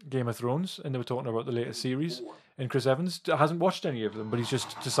Game of Thrones, and they were talking about the latest series. And Chris Evans hasn't watched any of them, but he's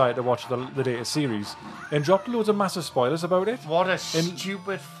just decided to watch the latest series and dropped loads of massitive spoilers about it. What a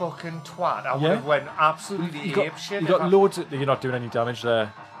stupid fucking twat. I would Yeah. have went absolutely ape shit. You if got I- loads of, you're not doing any damage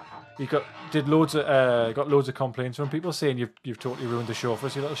there. You got loads of complaints from people saying you've totally ruined the show for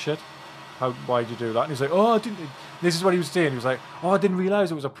us, you little shit. Why'd you do that? And he's like, oh, I didn't. This is what he was saying. He was like, oh, I didn't realise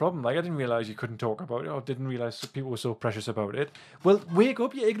it was a problem. Like, I didn't realise you couldn't talk about it. Or I didn't realise people were so precious about it. Well, wake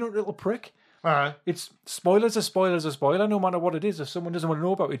up, you ignorant little prick. Alright. It's spoilers are spoilers are spoiler, no matter what it is. If someone doesn't want to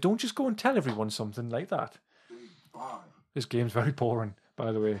know about it, don't just go and tell everyone something like that. This game's very boring,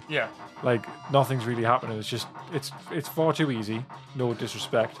 by the way. Yeah. Like, nothing's really happening. It's just, it's far too easy. No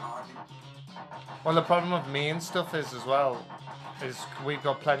disrespect. Well, the problem with me and stuff is as well, is we've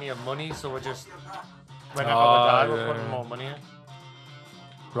got plenty of money, so we're just, whenever we die, we're putting more money in.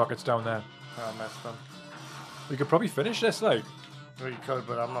 Rockets down there. Oh, I messed them. We could probably finish this, like. We could,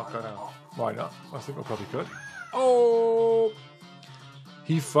 but I'm not gonna. Why not? I think we probably could. Oh!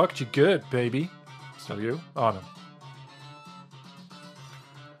 He fucked you good, baby. Still you? Oh, no.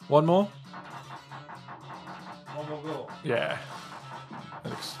 One more? One more go. Yeah.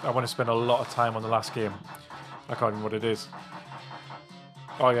 I want to spend a lot of time on the last game. I can't remember what it is.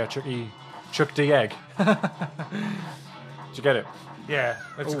 Oh, yeah, Chuck the egg. Did you get it? Yeah,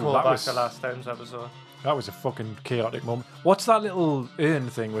 it's a Ooh, callback that was- to last time's episode. That was a fucking chaotic moment. What's that little urn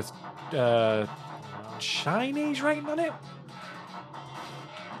thing with Chinese writing on it?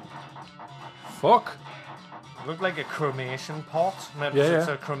 Fuck. It looked like a cremation pot. Maybe Yeah, it's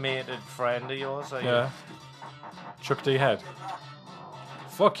yeah. a cremated friend of yours. Or Yeah. Chuck the head.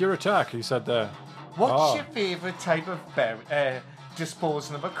 Fuck your attack, he said there. What's Oh. your favourite type of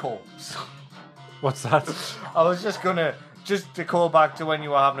disposing of a corpse? What's that? I was just to call back to when you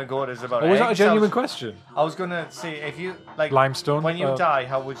were having a go at us about Oh, was that a eggs, genuine question? I was gonna say, if you like Limestone? when you die,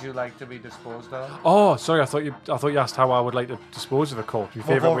 how would you like to be disposed of? Oh, sorry, I thought you asked how I would like to dispose of a corpse. Your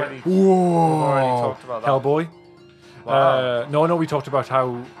We've favourite already- way. Whoa. already talked about that. Hellboy. Wow. No, we talked about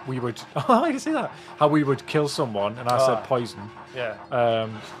how we would. Oh, I did say that. How we would kill someone, and I said poison. Yeah.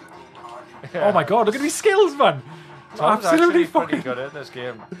 Oh my god, look at these skills, man! Tom's Absolutely actually pretty fucking. good at this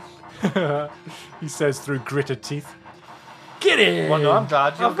game. He says through gritted teeth. Get it! Well, no, I'm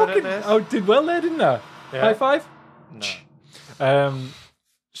glad you're I good at fucking- this. I did well there, didn't I? Yeah. High five. No.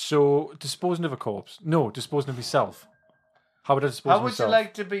 So disposing of a corpse. No, disposing of yourself. How would I dispose How of would you myself?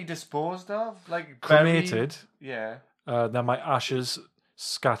 like to be disposed of? Like buried? Cremated. Yeah. Then my ashes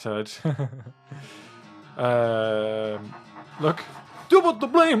scattered. Look, double the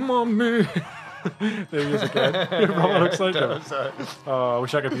blame on me. There he is again. It probably looks like him. Oh, I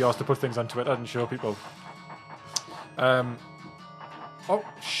wish I could be asked to put things on Twitter and show people. Oh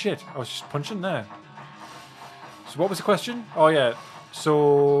shit! I was just punching there. So what was the question? Oh yeah.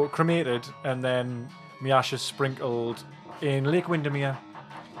 So cremated and then my ashes sprinkled in Lake Windermere.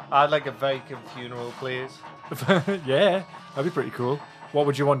 I'd like a vacant funeral, please. Yeah, that'd be pretty cool. What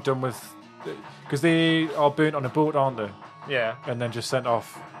would you want done with? Because they are burnt on a boat, aren't they? Yeah. And then just sent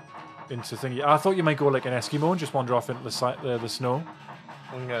off into thingy. I thought you might go like an Eskimo and just wander off into the snow.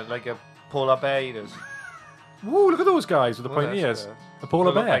 Like a polar bear eaters. Woo! Look at those guys with the pointy that's ears. good. A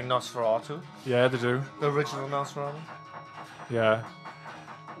polar They look bear. like Nosferatu. Yeah, they do. The original Nosferatu. Yeah.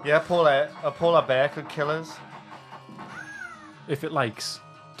 Yeah, a polar bear could kill us. If it likes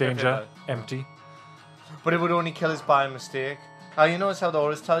danger, likes. empty. But it would only kill us by mistake. Oh, you notice how they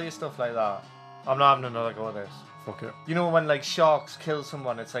always tell you stuff like that? I'm not having another go at this. Fuck it. You know when like sharks kill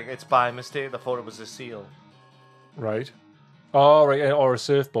someone, it's like it's by mistake. They thought it was a seal. Right. Oh, right. Or a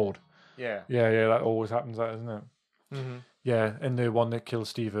surfboard. Yeah. Yeah. That always happens, that isn't it? Mm-hmm. Yeah. And the one that killed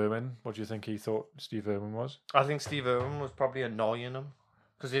Steve Irwin. What do you think he thought Steve Irwin was? I think Steve Irwin was probably annoying him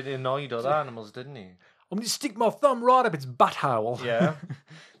because he annoyed other animals, didn't he? I'm going to stick my thumb right up its butthole. Yeah.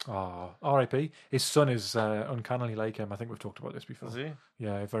 Oh, R.I.P. His son is uncannily like him. I think we've talked about this before. Is he?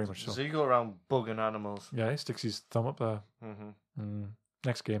 Yeah, very much so. Does he go around bugging animals? Yeah, he sticks his thumb up there. Mm-hmm.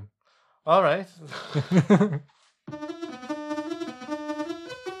 Next game. All right.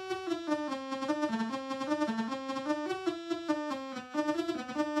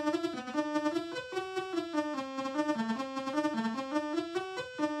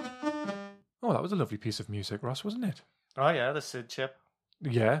 Oh, that was a lovely piece of music, Ross, wasn't it? Oh yeah, the Sid chip.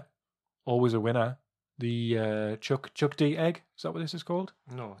 Yeah, always a winner. The Chuck D egg, is that what this is called?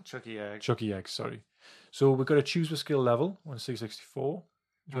 No, Chuckie egg. Chuckie egg, sorry. So we've got to choose a skill level on C64.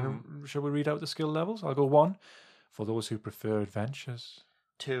 Shall we read out the skill levels? I'll go 1 for those who prefer adventures.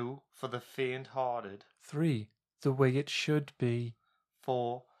 2 for the faint-hearted. 3, the way it should be.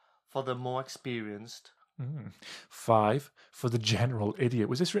 4 for the more experienced. 5 for the general idiot.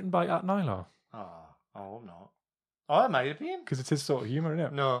 Was this written by At Nylar? Oh, no. Oh, it might have been. Because it's his sort of humour, isn't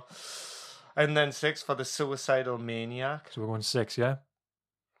it? No. And then 6 for the suicidal maniac. So we're going 6, yeah?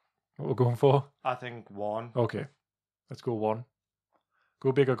 What we're going for? I think 1. Okay. Let's go 1.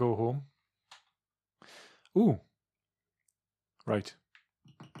 Go big or go home. Ooh. Right.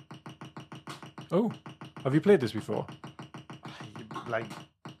 Oh. Have you played this before? Like,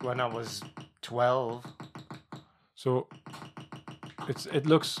 when I was 12. So, it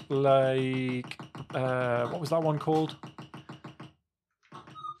looks like... what was that one called?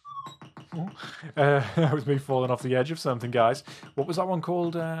 That was me falling off the edge of something, guys. What was that one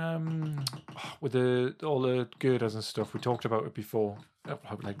called? With all the girders and stuff. We talked about it before,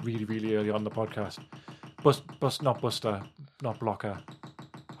 like really, really early on the podcast. Not Buster, not Blocker.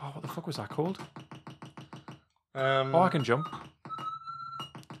 Oh, what the fuck was that called? I can jump.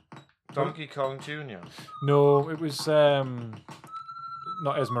 Donkey Kong Jr. No, it was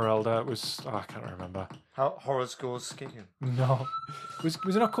not Esmeralda. It was I can't remember. How Horace goes skiing. No, was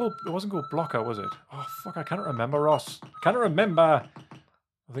it not called? It wasn't called Blocker, was it? Oh fuck, I can't remember, Ross. I can't remember.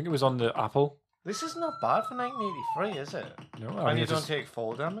 I think it was on the Apple. This is not bad for 1983, is it? No, and you don't take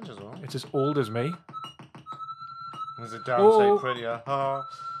fall damage as well. It's as old as me. Is it downside prettier?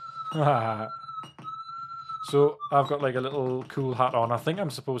 So I've got like a little cool hat on. I think I'm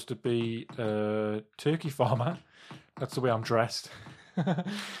supposed to be a turkey farmer. That's the way I'm dressed.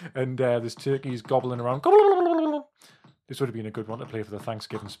 And there's turkeys gobbling around. This would have been a good one to play for the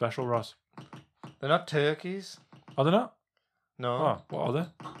Thanksgiving special, Ross. They're not turkeys. Are they not? No. Oh, what are they?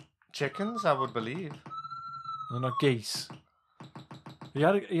 Chickens, I would believe. They're not geese. You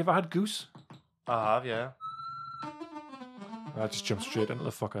ever had goose? I have, yeah. I just jumped straight into the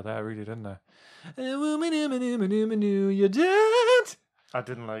fucker there, really, didn't I? You're dead. I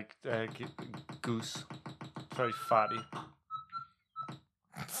didn't like goose. Very fatty.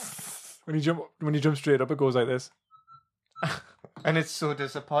 When you jump straight up, it goes like this. And it's so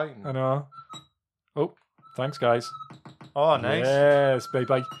disappointing. I know. Oh, thanks, guys. Oh, nice. Yes,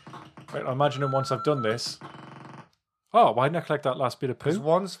 baby. Right, I'm imagining once I've done this. Oh, why didn't I collect that last bit of poo? Because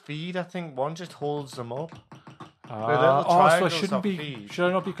one's feed, I think one just holds them up. So I shouldn't be. Feed. Should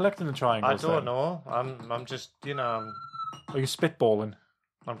I not be collecting the triangles? I don't know. I'm just, Are you spitballing?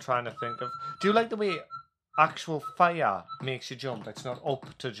 I'm trying to think of. Do you like the way actual fire makes you jump? It's not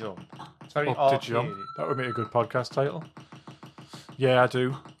up to jump. It's very Up to jump. That would make a good podcast title. Yeah, I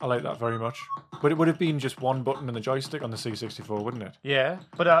do. I like that very much. But it would have been just one button and the joystick on the C64, wouldn't it? Yeah,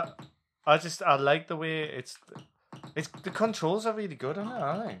 but I like the way it's the controls are really good,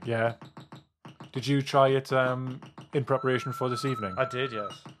 aren't they? Yeah. Did you try it in preparation for this evening? I did,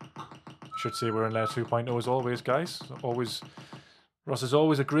 yes. I should say we're in Layer 2.0 as always, guys. Ross is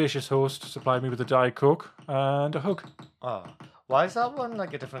always a gracious host, supplied me with a Diet Coke and a hug. Oh, why is that one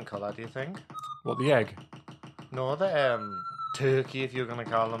like a different colour, do you think? What, the egg? No, the turkey, if you're going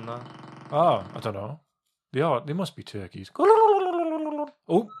to call them that. Oh, I don't know. They must be turkeys.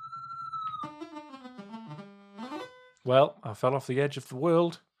 Oh. Well, I fell off the edge of the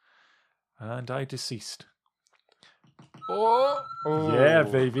world and I deceased. Oh. Yeah,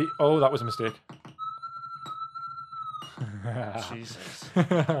 baby. Oh, that was a mistake. Jesus.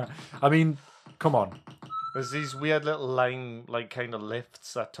 I mean, come on. There's these weird little line, like, kind of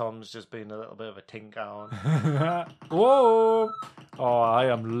lifts that Tom's just been a little bit of a tinker on. Whoa! Oh, I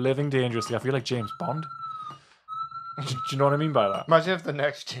am living dangerously. I feel like James Bond. Do you know what I mean by that? Imagine if the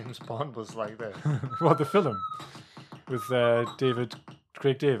next James Bond was like this. What, the film? With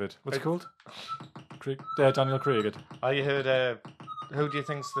Craig David. What's it called? Daniel Craig. Oh, you heard, who do you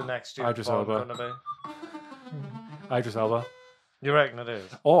think's the next James Idris Bond Elba. going to be? Idris Elba. You reckon it is?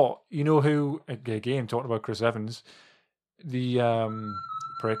 Or, you know who, again, talking about Chris Evans, the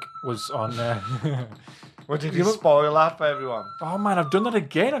prick was on... Or did you spoil that for everyone? Oh man, I've done that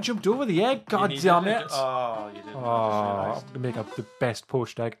again. I jumped over the egg. God damn it. You didn't. I'm going to make up the best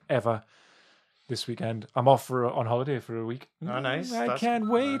poached egg ever this weekend. I'm off on holiday for a week. Oh, nice. I can't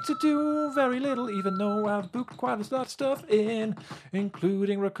wait to do very little, even though I've booked quite a lot of stuff in,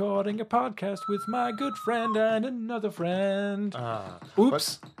 including recording a podcast with my good friend and another friend.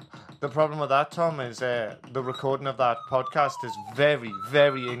 Oops. The problem with that, Tom, is the recording of that podcast is very,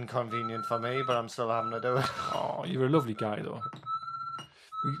 very inconvenient for me, but I'm still having to do it. Oh, you're a lovely guy, though.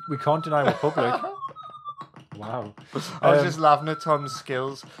 We can't deny we're public. Wow. I was just laughing at Tom's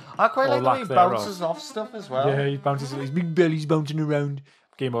skills. I quite like the way he bounces off stuff as well. Yeah, he bounces. His big belly's bouncing around.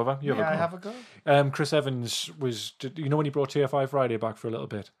 Game over. You have a go. Chris Evans was... You know when he brought TFI Friday back for a little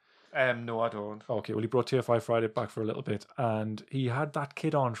bit? No, I don't. Okay, well, he brought TFI Friday back for a little bit, and he had that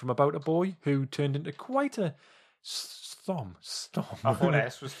kid on from About a Boy who turned into quite a Thom. I thought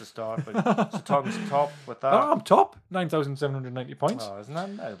S was the start, but so Tom's top with that. Oh, I'm top. 9,790 points. Oh, isn't that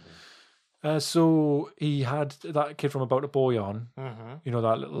incredible? So he had that kid from About a Boy on, you know,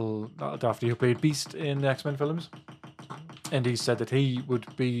 that little dafty who played Beast in the X-Men films, and he said that he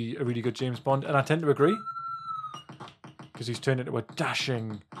would be a really good James Bond, and I tend to agree, because he's turned into a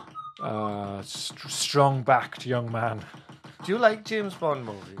dashing, strong-backed young man. Do you like James Bond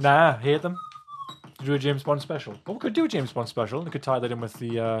movies? Nah, hate them. Do a James Bond special. Oh, we could do a James Bond special. We could tie that in with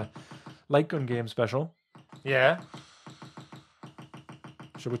the light gun game special. Yeah.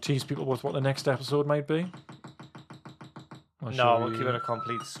 Should we tease people with what the next episode might be? No, we'll keep it a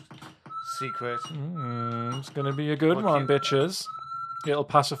complete secret. It's going to be a good one, bitches. It'll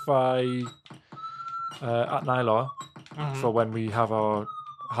pacify at Nyla for when we have our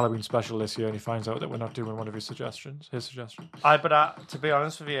Halloween special this year and he finds out that we're not doing one of his suggestions. But to be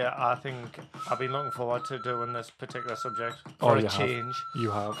honest with you, I think I've been looking forward to doing this particular subject for a change. You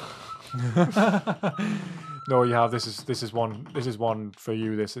have. No, you have. This is one for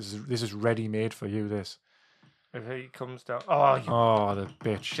you. This is ready made for you. This. If he comes down, the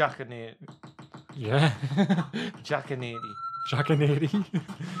bitch. Jackanate. Yeah. Jackanate.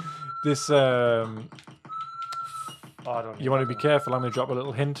 This. I don't know. You want to be careful. I'm going to drop a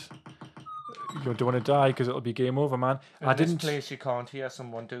little hint. You don't want to die because it'll be game over, man. In this place, you can't hear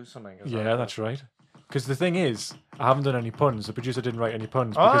someone do something. That's right. Because the thing is, I haven't done any puns. The producer didn't write any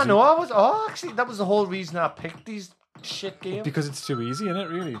puns. Actually, that was the whole reason I picked these shit games. Because it's too easy, isn't it,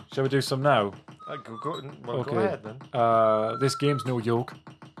 really? Shall we do some now? Go ahead, then. This game's no joke.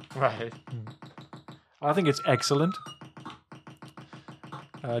 Right. I think it's excellent.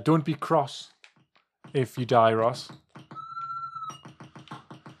 Don't be cross if you die, Ross.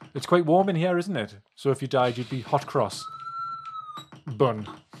 It's quite warm in here, isn't it? So if you died, you'd be hot cross. Bun.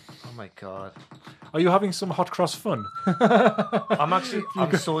 Oh my god. Are you having some hot cross fun? I'm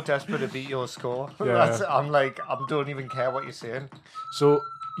so desperate to beat your score. Yeah. I don't even care what you're saying. So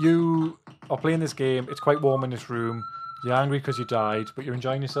you are playing this game. It's quite warm in this room. You're angry because you died, but you're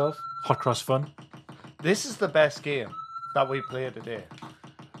enjoying yourself. Hot cross fun. This is the best game that we played today.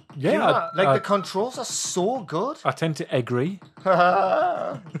 Yeah. The controls are so good. I tend to agree.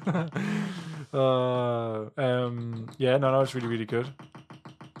 Yeah, no, it's really, really good.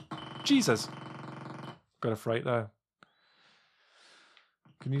 Jesus. Got a fright there.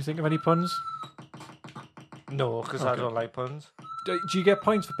 Can you think of any puns? No, because I don't like puns. Do you get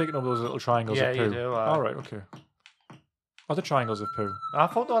points for picking up those little triangles of poo? Yeah, you do. All right, okay. Are the triangles of poo? I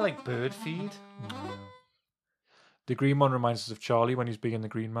thought they were like bird feed. The green one reminds us of Charlie when he's being the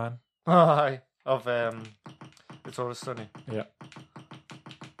green man. Aye. It's Always Sunny. Yeah.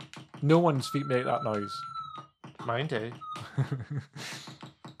 No one's feet make that noise. Mine do.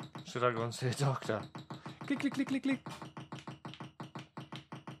 Should I go and see a doctor? Click, click, click, click, click.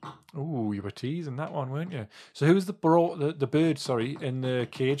 Ooh, you were teasing that one, weren't you? So who's the bird, in the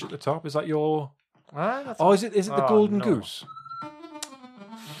cage at the top? Is that your... is it the golden goose?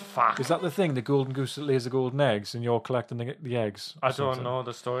 Fuck. Is that the thing, the golden goose that lays the golden eggs and you're collecting the eggs? I don't know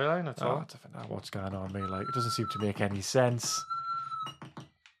the storyline at all. I don't know what's going on, mate. Like, it doesn't seem to make any sense.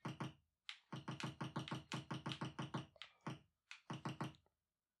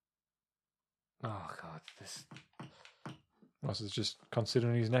 Oh, God. This... Ross is just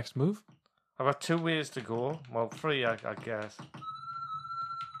considering his next move. I've got 2 ways to go. Well, 3, I guess.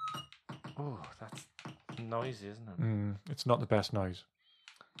 Oh, that's noisy, isn't it? It's not the best noise.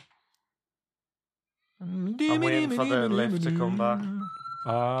 I'm waiting for the lift to come back.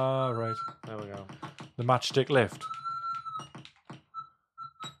 Ah, right. There we go. The matchstick lift.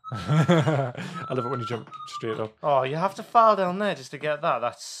 I love it when you jump straight up. Oh, you have to fall down there just to get that.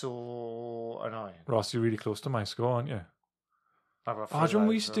 That's so annoying. Ross, you're really close to my score, aren't you? Have a Oh, free do you remember we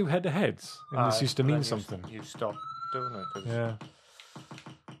life, used to do head-to-heads? And this Aye, used to and mean then something. You stopped doing it. Yeah.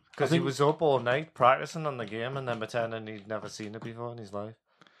 Because I he think- was up all night practicing on the game and then pretending he'd never seen it before in his life.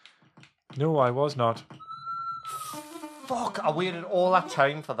 No, I was not. Fuck, I waited all that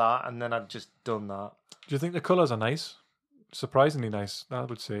time for that and then I'd just done that. Do you think the colours are nice? Surprisingly nice, I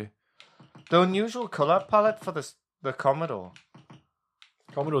would say. The unusual colour palette for the Commodore.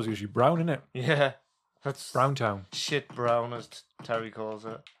 Commodore's usually brown, isn't it? Yeah. That's Brown Town. shit brown, as Terry calls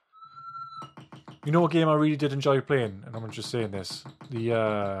it. You know what game I really did enjoy playing? And I'm just saying this.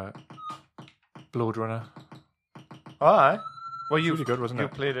 The Blood Runner. Alright. Well, you Really good, wasn't you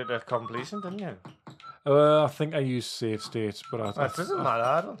it? played it at completion, didn't you? I think I used save states, but I That doesn't matter,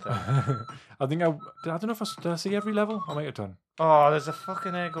 I don't think. I think I don't know if did I see every level? I might have done. Oh, there's a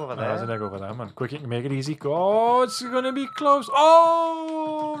fucking egg over there. There's an egg over there, man. Quick, you can make it easy. Oh, it's gonna be close.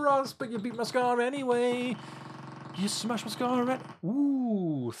 Oh, Ross, but you beat my score anyway. You smashed my score already.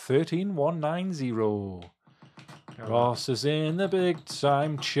 Ooh, 13-190. Ross is in the big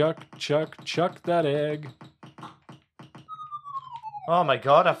time. Chuck that egg. Oh my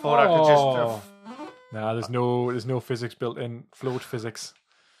god, I thought I could just... Nah, there's no physics built in. Float physics.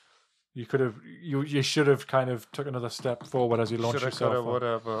 You could have, you should have kind of took another step forward as you launched Shoulda, yourself.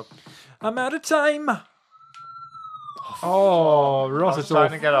 coulda, woulda, but... I'm out of time. Oh, Ross, I was it's trying all,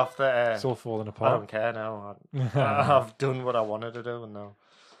 to get off the... it's all falling I apart. don't care now. I've done what I wanted to do and now.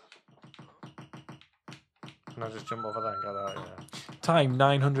 Can I just jump over that and get out? Yeah. Time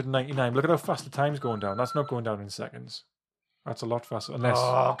 999. Look at how fast the time's going down. That's not going down in seconds. That's a lot faster. Unless.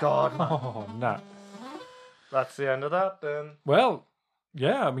 Oh god, man. Oh, nah. That's the end of that then. Well,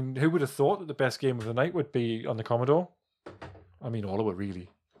 yeah. I mean, who would have thought that the best game of the night would be on the Commodore? I mean, all of it really.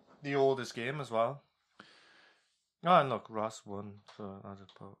 The oldest game as well. Oh, and look, Ross won, so I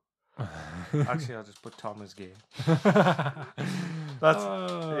just put... Actually, I just put Tom as gay. That's...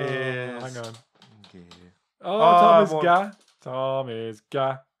 Oh, is hang on. gay. Oh, Oh, Tom is well- ga. Tom is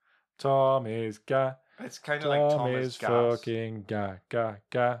ga. Tom is ga. It's kind of like Tom Thomas is Gas. fucking ga.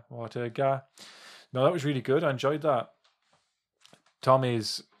 What a ga. No, that was really good. I enjoyed that. Tom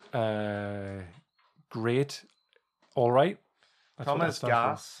is great. All right. That's what that Thomas stands for.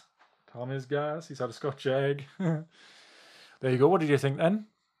 Gas. Tom is gas. He's had a Scotch egg. There you go. What did you think then?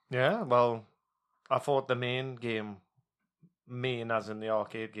 Yeah, well, I thought the main game, main as in the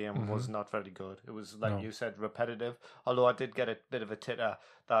arcade game, was not very good. It was, like No. you said, repetitive. Although I did get a bit of a titter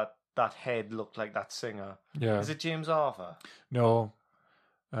that head looked like that singer. Yeah. Is it James Arthur? No.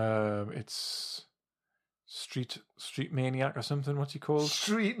 It's Street Maniac or something. What's he called?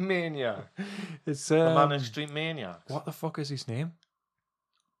 Street Mania. It's The man in Street Mania. what the fuck is his name?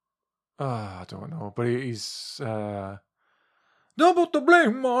 I don't know. But he's don't put the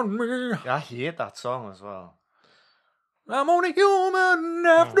blame on me. I hate that song as well. I'm only human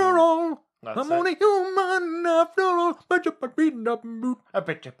after all. That's I'm it. only human after all. But you're beating up and boot. I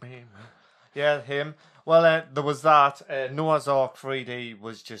bet you pay me. Yeah, him. Well, there was that. Noah's Ark 3D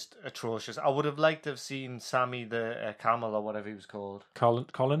was just atrocious. I would have liked to have seen Sammy the camel or whatever he was called. Carl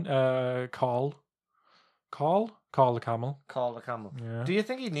the camel. Carl the camel. Yeah. Do you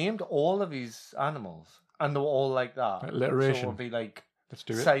think he named all of his animals? And they were all like that? Alliteration. So it would be like Let's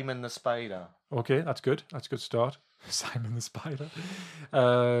do it. Simon the Spider. Okay, that's good. That's a good start. Simon the Spider.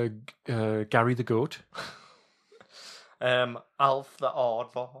 Gary the Goat. Alf the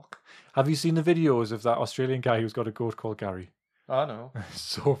Aardvark. Have you seen the videos of that Australian guy who's got a goat called Gary? I know.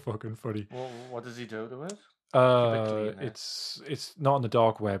 So fucking funny. What does he do to it? clean, eh? It's not on the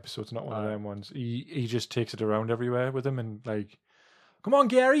dark web, so it's not one of Right. them ones. He just takes it around everywhere with him and like, come on,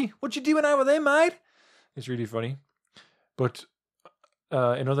 Gary, what you doing over there, mate? It's really funny. But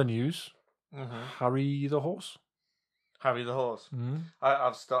in other news, Harry the horse. Harry the horse.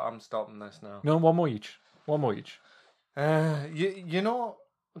 I'm stopping this now. No, one more each. One more each. You know,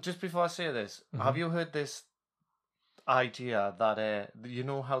 just before I say this, have you heard this idea that you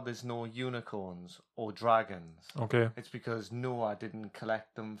know how there's no unicorns or dragons? Okay. It's because Noah didn't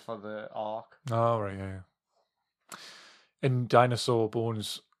collect them for the ark. Oh, right, yeah. And dinosaur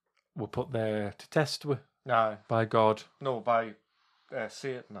bones were put there to test with No, by God. no, by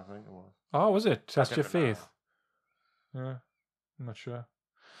Satan, I think it was. Oh, was it? Test your don't know. faith. Yeah, I'm not sure.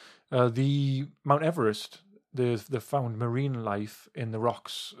 The Mount Everest, they found marine life in the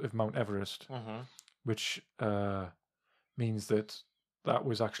rocks of Mount Everest, which means that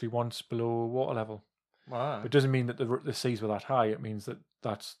was actually once below water level. Wow. It doesn't mean that the seas were that high. It means that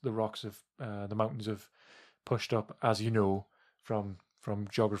the rocks of the mountains have pushed up, as you know, from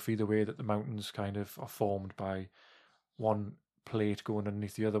geography, the way that the mountains kind of are formed by one plate going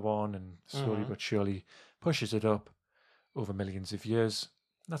underneath the other one, and slowly but surely pushes it up. over millions of years.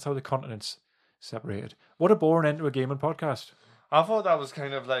 That's how the continents separated. What a boring end to a gaming podcast. I thought that was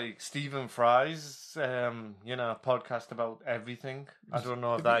kind of like Stephen Fry's, podcast about everything. I don't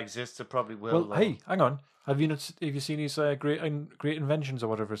know if that exists. It probably will. Well, hey, hang on. Have you seen his great inventions or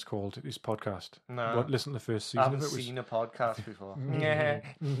whatever it's called? His podcast. No. Listen to the first season. I haven't seen a podcast before.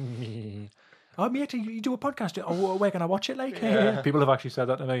 Oh, mate, you do a podcast. Oh, where can I watch it? Like, Yeah. People have actually said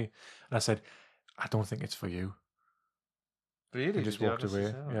that to me, and I said, I don't think it's for you. Really? I just Did you walked honestly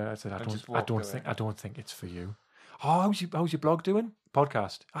away. say that? Yeah, I said, just I walked don't away. think it's for you. Oh, how's your blog doing?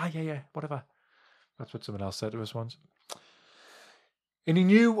 Podcast. Yeah, whatever. That's what someone else said to us once. And he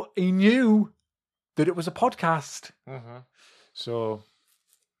knew that it was a podcast. Mm-hmm. So,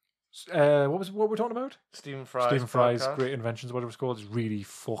 what we're talking about? Stephen Fry's Stephen Fry's podcast. Great Inventions, whatever it's called, is really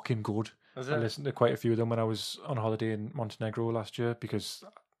fucking good. Is I it? listened to quite a few of them when I was on holiday in Montenegro last year because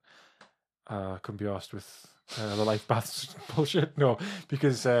I couldn't be arsed with the life baths bullshit. No,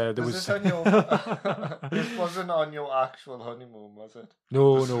 because there was... This on your... This wasn't on your actual honeymoon, was it?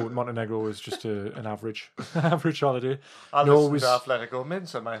 No, Montenegro was just an average holiday. I No, listened to Athletico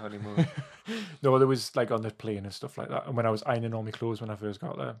Mints on my honeymoon. No, there was like on the plane and stuff like that. And when I was ironing all my clothes when I first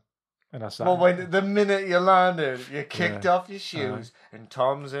got there. And I sat... Well, when the minute you landed, you kicked Yeah. off your shoes, and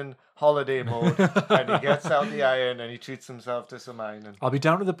Tom's in holiday mode, and he gets out the iron and he treats himself to some ironing. I'll be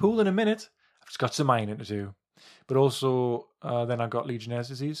down to the pool in a minute. I've just got some ironing to do. But also, then I got Legionnaire's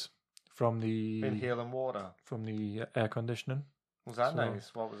disease from the Inhaling water. from the air conditioning. Was that So-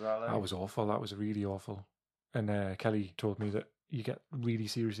 nice? What was that like? That was awful. That was really awful. And Kelly told me that you get really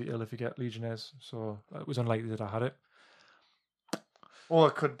seriously ill if you get Legionnaire's. So it was unlikely that I had it. Or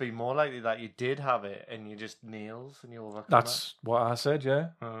it could be more likely that you did have it and you just nails and you overcome That's what I said, yeah. it.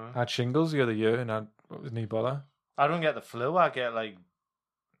 Uh-huh. I had shingles the other year and I was no bother. I don't get the flu. I get like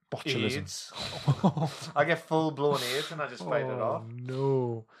Botulism. AIDS. I get full blown AIDS and I just fight it off.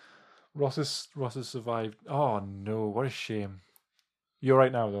 No. Ross has survived. Oh no, what a shame. You're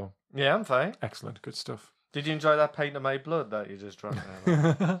right now though. Yeah, I'm fine. Excellent, good stuff. Did you enjoy that pint of my blood that you just drank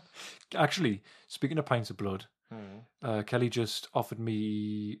there? Actually, speaking of pints of blood, Hmm. Kelly just offered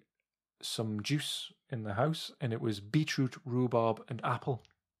me some juice in the house, and it was beetroot, rhubarb, and apple.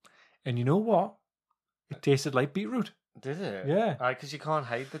 And you know what? It tasted like beetroot. Did it? Yeah. Because you can't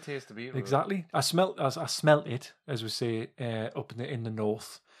hide the taste of beetroot. Exactly. I smelt it, as we say, up in the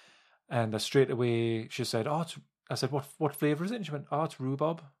north, and straight away she said, "Oh," I said, "What flavour is it?" And she went, "Oh, it's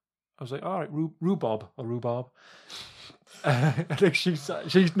rhubarb." I was like, "All right, rhubarb or rhubarb." I think she's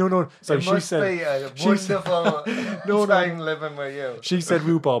no. So It she must said, be a she's- wonderful No. time living with you. she said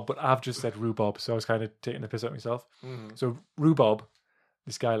rhubarb, but I've just said rhubarb, so I was kind of taking the piss out of myself. Mhm. So rhubarb,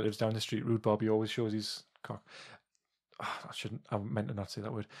 this guy that lives down the street, rhubarb, he always shows his cock. I meant to not say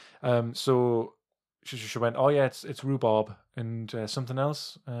that word. So she went, "Oh yeah, it's rhubarb and something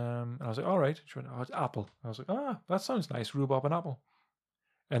else." And I was like, "All right." She went, "Oh, it's apple." I was like, that sounds nice, rhubarb and apple.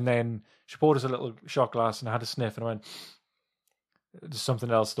 And then she poured us a little shot glass, and I had a sniff, and I went, "There's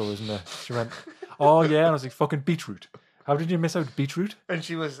something else though, isn't there?" She went, "Oh yeah," and I was like, "Fucking beetroot. How did you miss out beetroot?" And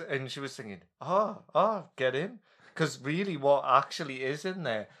she was singing, get in. Because really what actually is in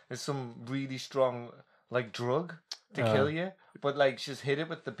there is some really strong like drug to kill you. But like she's hit it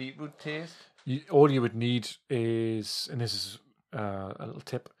with the beetroot taste. All you would need is, and this is a little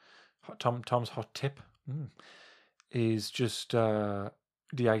tip, Tom's hot tip, is just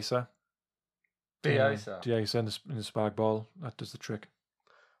de-icer. De-icer. De-icer in the spark ball. That does the trick.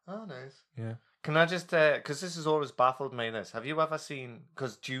 Oh, nice. Yeah. Can I just, because this has always baffled me, this. Have you ever seen,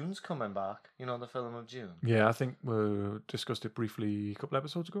 because June's coming back, you know, the film of June? Yeah, I think we discussed it briefly a couple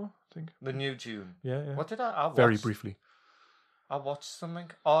episodes ago, I think. The new June. Yeah. What did I watch? Very briefly. I watched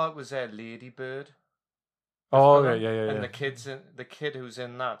something. Oh, it was Lady Bird. Oh, film, yeah. And the kid who's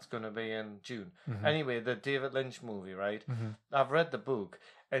in that's going to be in June. Mhm. Anyway, the David Lynch movie, right? Mhm. I've read the book,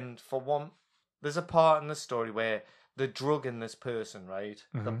 and for one, there's a part in the story where they're drugging this person, right?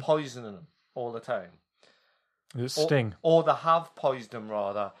 They're poisoning them all the time. It's Sting. Or they have poisoned him,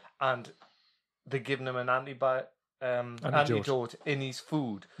 rather, and they're giving him an antidote in his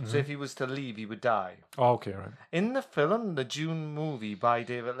food. So if he was to leave, he would die. Oh, okay, right. In the film, the June movie by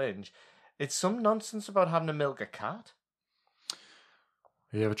David Lynch, it's some nonsense about having to milk a cat.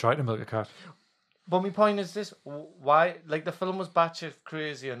 You ever tried to milk a cat? But my point is this: why? Like the film was batshit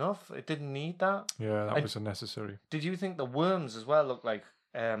crazy enough. It didn't need that. Yeah, that was unnecessary. Did you think the worms as well look like?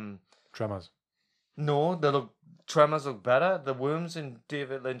 Tremors. No, Tremors look better. The worms in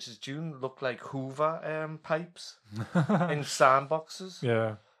David Lynch's June look like Hoover pipes in sandboxes.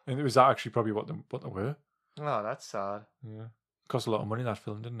 Yeah, and it was that actually probably what they were. Oh, that's sad. Yeah, cost a lot of money that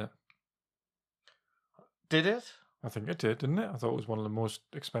film, didn't it? Did it? I think it did, didn't it? I thought it was one of the most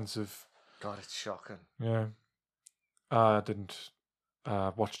expensive. God, it's shocking. Yeah. I didn't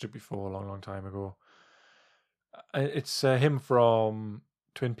watched it before a long, long time ago. It's him from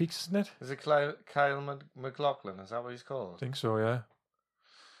Twin Peaks, isn't it? Is it Kyle MacLachlan? Is that what he's I called? think so, yeah.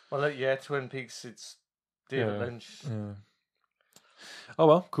 Well, yeah, Twin Peaks, it's David Lynch. Yeah. Oh,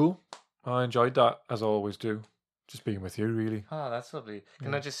 well, cool. I enjoyed that, as I always do. Just being with you, really. Ah, that's lovely.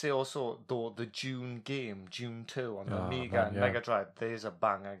 Can I just say also, though, the Dune game, Dune 2 on the Oh, Amiga man, and yeah. Mega Drive, there's a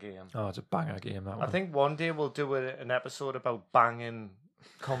banger game. Oh, it's a banger game, that one. I think one day we'll do an episode about banging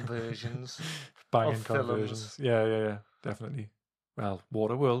conversions. Banging of conversions. films. Yeah, definitely. Well,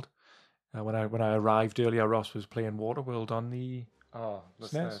 Waterworld. When I arrived earlier, Ross was playing Waterworld on the... Oh,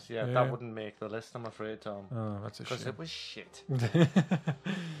 that's SNES. nice. Yeah, Yeah. that wouldn't make the list, I'm afraid, Tom. Oh, that's a Because shame. it was shit.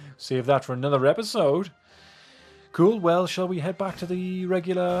 Save that for another episode. Cool. Well, shall we head back to the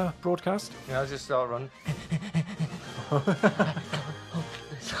regular broadcast? Yeah, I'll just start running.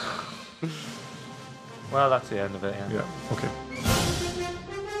 Well, that's the end of it, yeah. Yeah. Okay.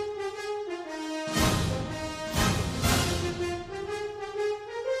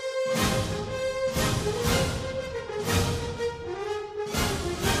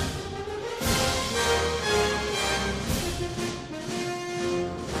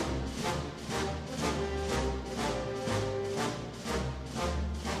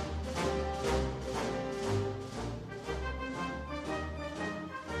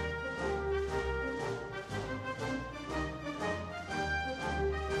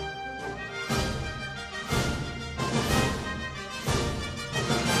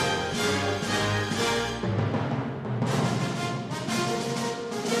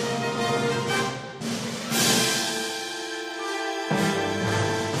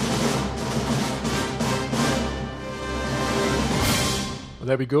 Well,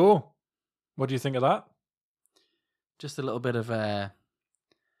 there we go. What do you think of that? Just a little bit of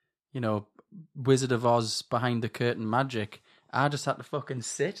Wizard of Oz behind the curtain magic. I just had to fucking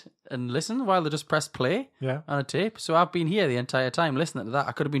sit and listen while they just pressed play Yeah. on a tape. So I've been here the entire time listening to that.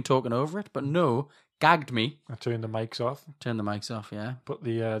 I could have been talking over it, but no, gagged me. I turned the mics off. Turn the mics off, yeah. Put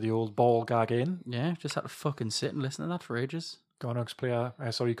the old ball gag in. Yeah, just had to fucking sit and listen to that for ages.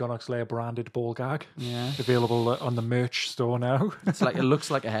 Gonarch Slayer branded ball gag. Yeah. Available on the merch store now. It's like, it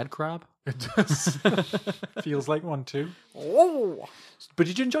looks like a head crab. It does. Feels like one too. Oh! But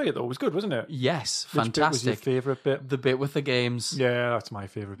did you enjoy it though? It was good, wasn't it? Yes, Which bit was your fantastic. favourite bit? The bit with the games. Yeah, that's my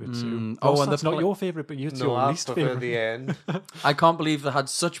favourite bit too. Oh, Oh, and that's the not your favourite, but it's No, your I least prefer favourite. the end. I can't believe they had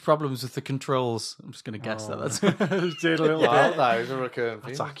such problems with the controls. I'm just going to guess that. That's Did a little Wow, bit. that is a recurring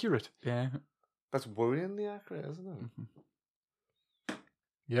That's theme. accurate. yeah. That's worryingly accurate, isn't it?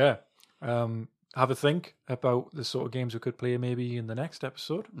 Yeah. Have a think about the sort of games we could play maybe in the next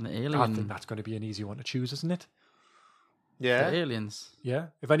episode. And the I alien. think that's going to be an easy one to choose, isn't it? Yeah. The aliens. Yeah.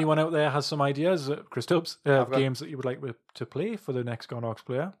 If anyone out there has some ideas, Chris Tubbs, I've got- games that you would like to play for the next Gonarch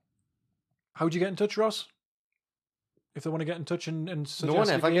player, how would you get in touch, Ross? If they want to get in touch and suggest No one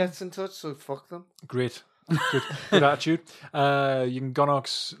a ever game? gets in touch, so fuck them. Great. Good attitude. You can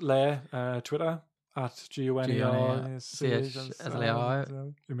Gonarch's Lair, Twitter, at GUNER.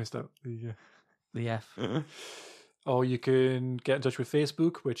 You missed out The F. Or you can get in touch with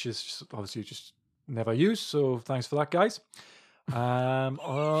Facebook, which is obviously just never used. So thanks for that, guys.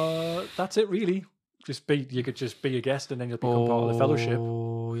 That's it, really. You could just be a guest and then you'll become part of the fellowship.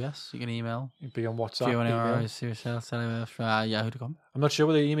 Oh, yes. You can email. You'd be on WhatsApp. Yahoo.com. I'm not sure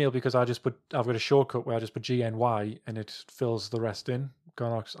whether email because I've got a shortcut where I just put GNY and it fills the rest in.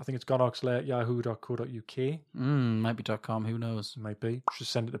 Gonarch's, I think it's gonarchslayer@yahoo.co.uk. Might be .com. Who knows? Might be.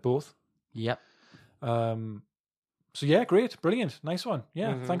 Just send it to both. Yep. So yeah, great, brilliant, nice one.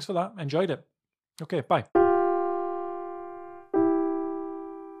 Yeah, thanks for that. Enjoyed it. Okay, bye.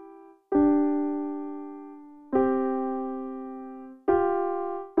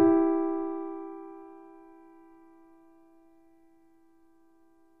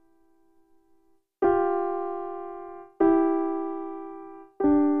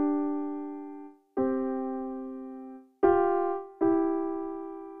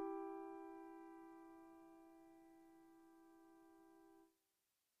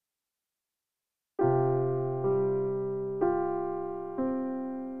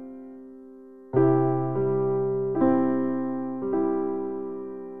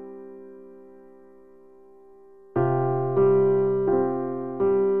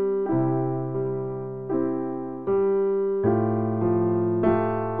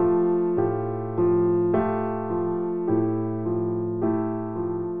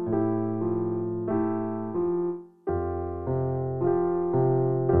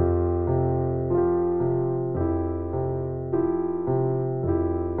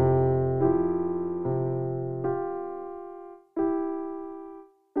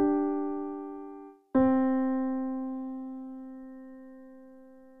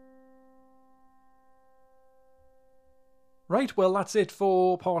 Right, well, that's it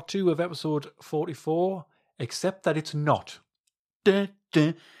for part 2 of episode 44, except that it's not. Dun,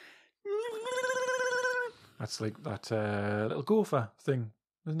 dun. That's like that little gopher thing,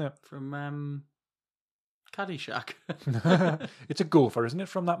 isn't it? From Caddyshack. It's a gopher, isn't it?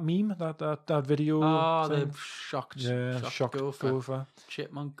 From that meme, that video. Oh, thing? the shocked gopher. gopher.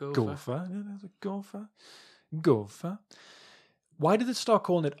 Chipmunk gopher. Gopher. Yeah, there's a gopher. Gopher. Why did it start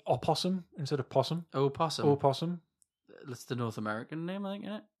calling it opossum instead of possum? Opossum. Opossum. That's the North American name, I think,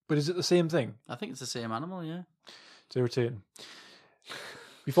 isn't it? But is it the same thing? I think it's the same animal, yeah. It's irritating.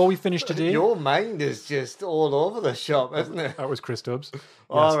 Before we finish today... Your mind is just all over the shop, isn't it? That was Chris Stubbs.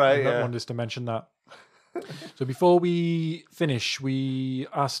 All right, I yeah. wanted us to mention that. So before we finish, we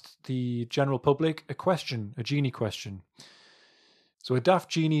asked the general public a genie question. So a daft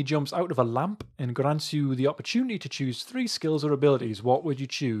genie jumps out of a lamp and grants you the opportunity to choose 3 skills or abilities. What would you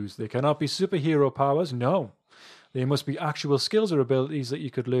choose? They cannot be superhero powers, no. They must be actual skills or abilities that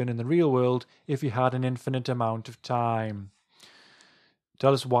you could learn in the real world if you had an infinite amount of time.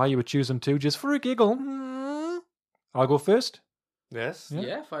 Tell us why you would choose them too, just for a giggle. I'll go first. Yes.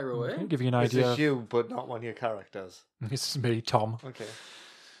 Yeah, fire away. Okay, give you an This idea. is you, but not one of your characters. This is me, Tom. Okay.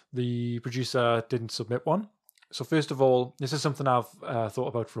 The producer didn't submit one. So first of all, this is something I've thought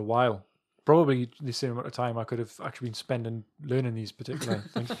about for a while. Probably the same amount of time I could have actually been spending learning these particular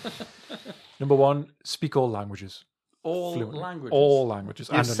things. Number 1, speak all languages. All Fluently. languages. All languages.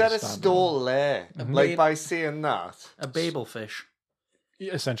 You've and set a understand them. stall there. Like by saying that. A babel fish.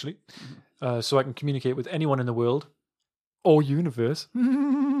 Yeah, essentially. So I can communicate with anyone in the world or universe.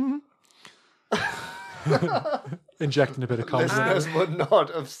 Injecting a bit of confidence. Listeners would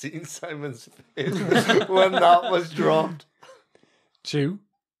not have seen Simon's face when that was dropped. 2,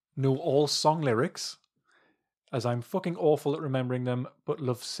 know all song lyrics, as I'm fucking awful at remembering them, but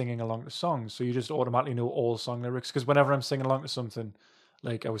love singing along to songs. So you just automatically know all song lyrics. Because whenever I'm singing along to something,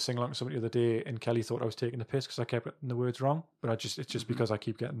 like I was singing along to something the other day, and Kelly thought I was taking the piss because I kept getting the words wrong. But it's just because I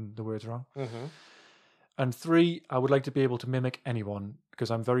keep getting the words wrong. Mm-hmm. And 3, I would like to be able to mimic anyone,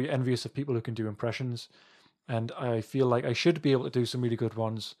 because I'm very envious of people who can do impressions. And I feel like I should be able to do some really good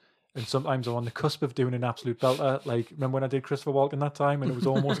ones. And sometimes I'm on the cusp of doing an absolute belter. Like, remember when I did Christopher Walken that time and it was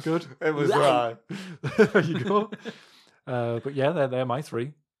almost good? It was right. There you go. But yeah, they're my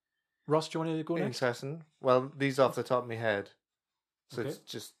 3. Ross, do you want to go next? Interesting. Well, these are off the top of my head. So Okay. it's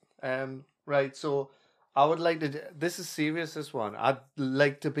just... right, so I would like to... This is serious, this one. I'd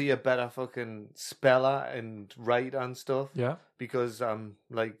like to be a better fucking speller and write and stuff. Yeah. Because I'm,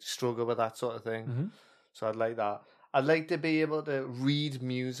 struggle with that sort of thing. Mm-hmm. So I'd like that. I'd like to be able to read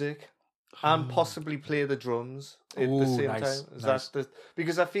music and possibly play the drums at the same nice, time. nice.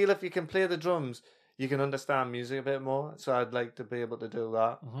 Because I feel if you can play the drums, you can understand music a bit more. So I'd like to be able to do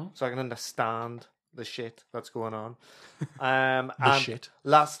that. So I can understand the shit that's going on. And shit.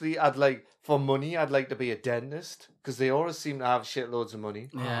 lastly, for money, I'd like to be a dentist because they always seem to have shitloads of money.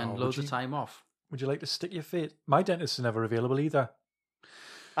 Yeah, and loads of time off. Would you like to stick your face? My dentist is never available either.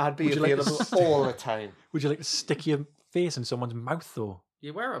 I'd be Would you like to available all the time. Would you like to stick your face in someone's mouth, though?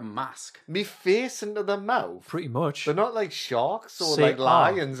 You wear a mask. Me face into the mouth. Pretty much. They're not like sharks or Say, like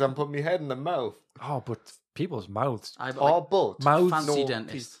lions and put my head in the mouth. Oh, but people's mouths. But Mouths. Fancy no,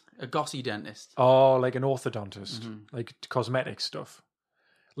 dentist. A gossy dentist. Oh, like an orthodontist. Like cosmetic stuff.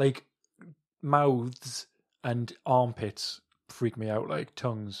 Like mouths and armpits freak me out, like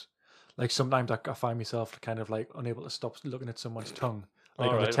tongues. Like sometimes I find myself kind of like unable to stop looking at someone's tongue. Like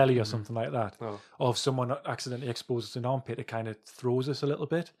on the Alright. telly or something like that. Oh. Or if someone accidentally exposes an armpit, it kind of throws us a little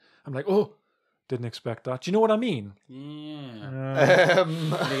bit. I'm like, oh, didn't expect that. Do you know what I mean? Yeah.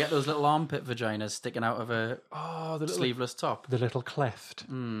 You get those little armpit vaginas sticking out of a Oh, the little, sleeveless top. the little cleft.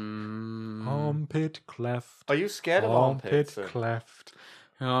 Armpit cleft. Are you scared of armpits? then? cleft.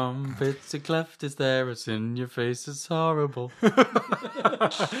 Armpits are cleft, is there? It's in your face, it's horrible.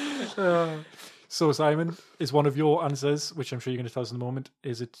 So, Simon, is one of your answers, which I'm sure you're going to tell us in a moment,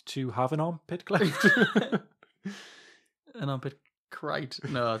 is it to have an armpit cleft? An armpit crite.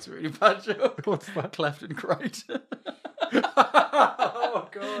 No, that's a really bad joke. What's that? Cleft and crite. Oh,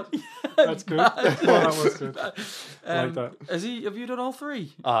 God. That's good. Well, that was good. Like that. Have you done all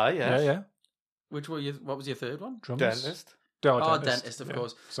 3? Yes. Yeah. What was your third one? Drums. Dentist. Oh, Dentist, of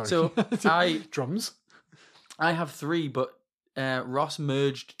course. Sorry. So Drums. I have 3, but Ross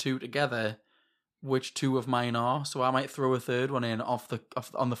merged 2 together, which 2 of mine are. So I might throw a third one in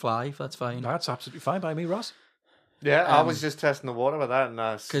on the fly, if that's fine. That's absolutely fine by me, Ross. Yeah, I was just testing the water with that, and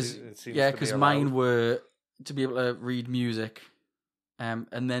Because mine were to be able to read music, and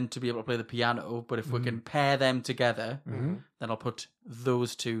then to be able to play the piano. But if we can pair them together, then I'll put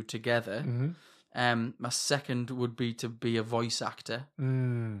those 2 together. My second would be to be a voice actor.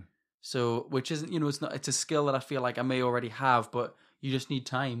 So, which isn't, it's a skill that I feel like I may already have, but you just need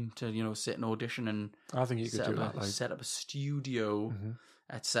time to, sit and audition and I think you could do that. Set up a studio,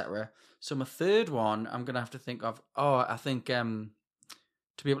 etc. So my third one, I'm going to have to think of, I think to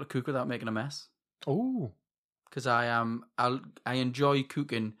be able to cook without making a mess. Oh. Because I enjoy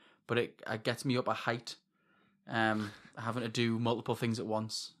cooking, but it gets me up a height, having to do multiple things at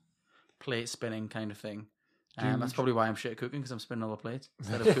once, plate spinning kind of thing. That's probably why I'm shit at cooking, because I'm spinning all the plates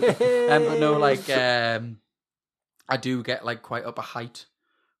instead of cooking. But no, I do get quite up a height,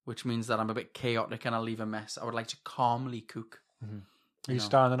 which means that I'm a bit chaotic and I leave a mess. I would like to calmly cook. Are you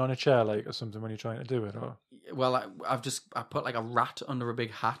standing on a chair or something when you're trying to do it? Or? Well, I put a rat under a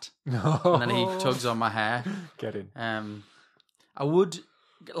big hat, and then he tugs on my hair. Get in. I would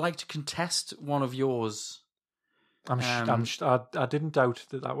like to contest one of yours. I didn't doubt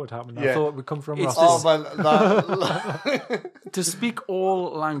that would happen. Yeah. I thought it would come from Ross. To speak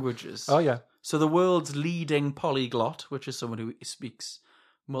all languages. Oh, yeah. So the world's leading polyglot, which is someone who speaks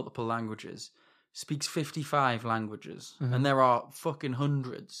multiple languages, speaks 55 languages. And there are fucking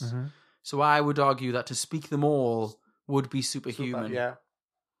hundreds. So I would argue that to speak them all would be superhuman. Yeah.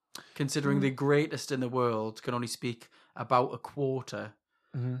 Considering the greatest in the world can only speak about a quarter,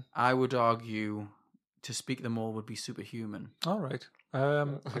 I would argue to speak them all would be superhuman. All right.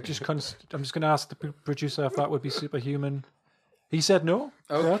 I'm just going to ask the producer if that would be superhuman. He said no.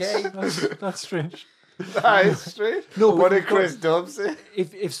 Okay. That's strange. That is strange. No, what but did Chris Dub say?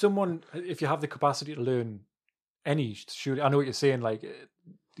 If you have the capacity to learn any, I know what you're saying.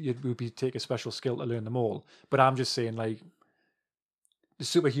 It would take a special skill to learn them all. But I'm just saying, the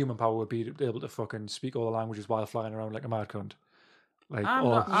superhuman power would be to be able to fucking speak all the languages while flying around like a mad cunt.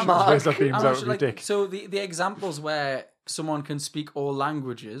 So the examples where someone can speak all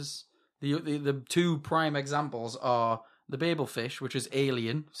languages, the two prime examples are the Babelfish, which is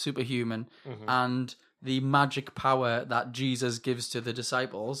alien, superhuman, and the magic power that Jesus gives to the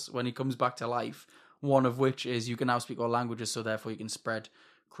disciples when he comes back to life, one of which is you can now speak all languages, so therefore you can spread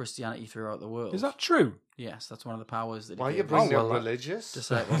Christianity throughout the world. Is that true? Yes, that's one of the powers that. Why are you bringing up religious?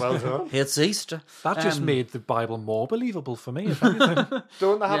 Disciples. Well done. It's Easter. That just made the Bible more believable for me, if anything.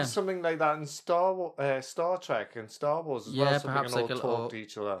 Don't they have something like that in Star Trek and Star Wars as well? So perhaps we can all talk to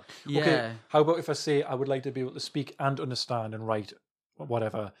each other. Yeah. Okay, how about if I say I would like to be able to speak and understand and write,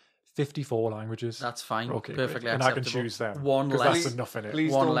 54 languages? That's fine. Okay, perfectly great. And acceptable. I can choose them. One 'cause less. That's enough in it.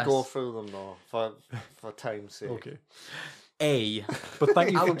 Please One don't less. go through them though, for time's sake. Okay. But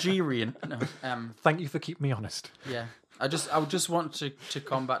thank you. Algerian. No. Thank you for keeping me honest. Yeah. I would just want to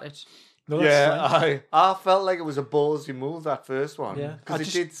combat it. No, that's fine. I felt like it was a ballsy move, that first one. Yeah. Because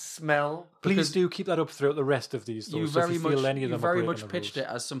it did smell. Please do keep that up throughout the rest of these. Though, You so very if you feel any of you them very are much breaking the pitched rules.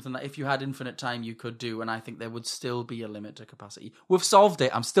 it as something that if you had infinite time you could do, and I think there would still be a limit to capacity. We've solved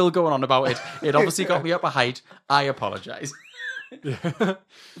it. I'm still going on about it. It obviously got me up a height. I apologise.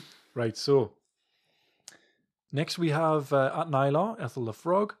 Right, so next we have at Nylar, Ethel the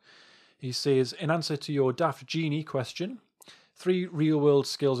Frog. He says, in answer to your daft genie question, 3 real-world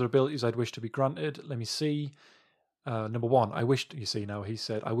skills or abilities I'd wish to be granted. Let me see. Number 1, he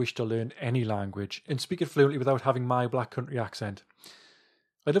said, I wish to learn any language and speak it fluently without having my black country accent.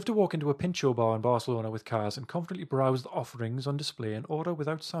 I'd love to walk into a Pincho bar in Barcelona with cars and confidently browse the offerings on display and order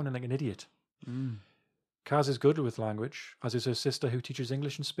without sounding like an idiot. Kaz is good with language, as is her sister who teaches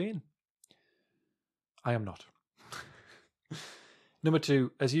English in Spain. I am not. Number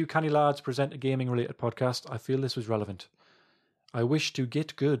 2, as you canny lads present a gaming-related podcast, I feel this was relevant. I wish to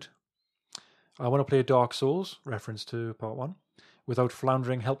get good. I want to play Dark Souls, reference to part 1, without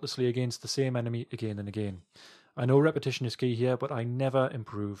floundering helplessly against the same enemy again and again. I know repetition is key here, but I never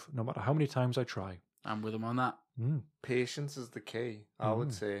improve, no matter how many times I try. I'm with him on that. Patience is the key, I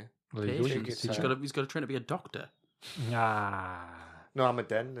would say. Well, Patience. He's got to train to be a doctor. No, I'm a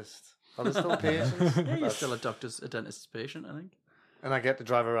dentist. Are there still patients? Yeah, you're still a dentist's patient, I think. And I get to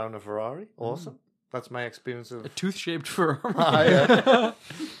drive around a Ferrari. Awesome. That's my experience of... A tooth-shaped Ferrari.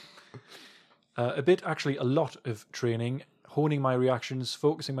 A bit, actually, a lot of training, honing my reactions,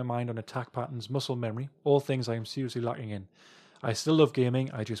 focusing my mind on attack patterns, muscle memory, all things I am seriously lacking in. I still love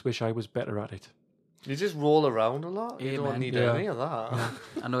gaming, I just wish I was better at it. You just roll around a lot. You don't need any of that.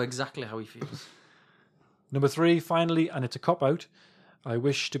 I know exactly how he feels. Number 3, finally, and it's a cop-out, I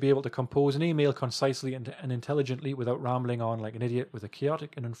wish to be able to compose an email concisely and intelligently without rambling on like an idiot with a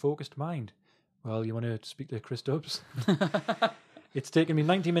chaotic and unfocused mind. Well, you want to speak to Chris Dubs? It's taken me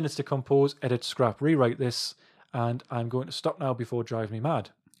 90 minutes to compose, edit, scrap, rewrite this, and I'm going to stop now before it drives me mad.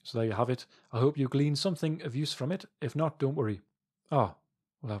 So there you have it. I hope you glean something of use from it. If not, don't worry.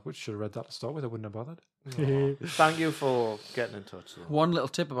 Well, I should have read that to start with. I wouldn't have bothered. Thank you for getting in touch. Though. One little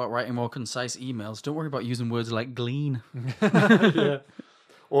tip about writing more concise emails: don't worry about using words like glean. Yeah.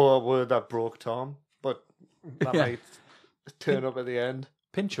 Or a word that broke Tom, but that Yeah. might turn up at the end.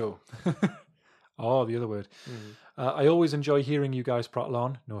 Pincho. Oh, the other word. I always enjoy hearing you guys prattle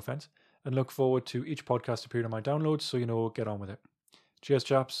on, no offence, and look forward to each podcast appearing on my downloads, so get on with it. Cheers,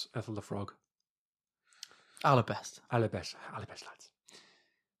 chaps. Ethel the Frog. All best. Alle best,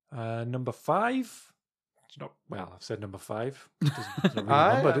 lads. Number 5. It's not, well, I've said number 5. It's not really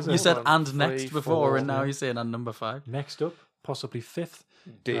numbered, is it? You said One, and three, next before, four, and now you're saying and number 5. Next up, possibly 5th,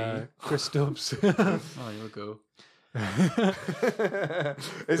 D. Chris Stubbs. Oh, you go.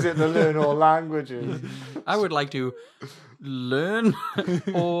 Is it to learn all languages? I would like to learn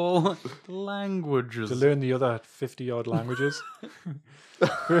all languages. To learn the other 50-odd languages.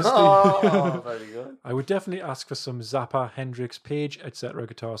 Firstly, Oh, very good. I would definitely ask for some Zappa, Hendrix, Page, etc.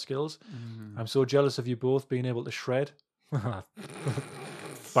 guitar skills. I'm so jealous of you both being able to shred.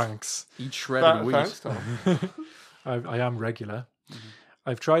 Thanks. Eat shredded wheat. Thanks, Tom. I am regular.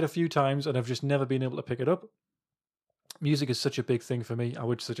 I've tried a few times and I've just never been able to pick it up. Music is such a big thing for me. I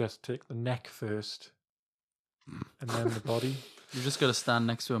would suggest take the neck first and then the body. You just got to stand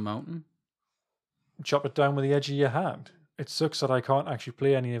next to a mountain. Chop it down with the edge of your hand. It sucks that I can't actually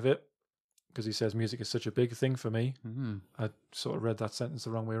play any of it because he says music is such a big thing for me. I sort of read that sentence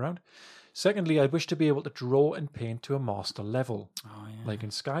the wrong way around. Secondly, I wish to be able to draw and paint to a master level, like in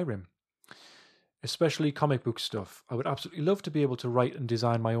Skyrim. Especially comic book stuff. I would absolutely love to be able to write and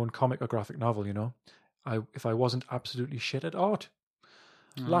design my own comic or graphic novel, if I wasn't absolutely shit at art.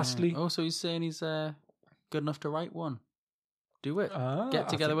 Lastly... Oh, so he's saying he's good enough to write one. Do it. Get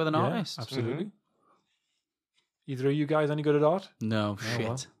together with an artist. Absolutely. Either of you guys any good at art? No, Oh, shit.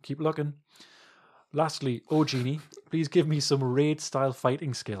 well, keep looking. Lastly, Genie, please give me some raid-style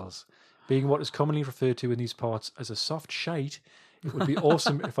fighting skills. Being what is commonly referred to in these parts as a soft shite, it would be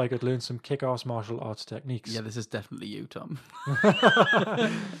awesome if I could learn some kick-ass martial arts techniques. Yeah, this is definitely you, Tom.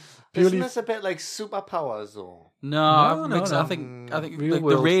 Isn't this a bit like superpowers, though? No, No, I think Real the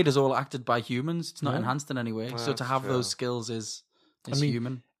world. raid is all acted by humans. It's not No. enhanced in any way. So to That's have true. those skills is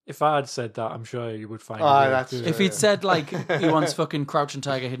human. If I had said that, I'm sure you would find Ah, a way that's to- true. If he'd said like he wants fucking crouching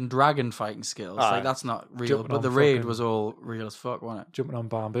tiger, hidden dragon fighting skills, Aye. like that's not real. Jumping But on the raid fucking- was all real as fuck, wasn't jumping on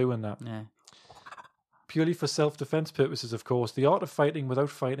bamboo and that. it? Yeah. Purely for self-defense purposes, of course, the art of fighting without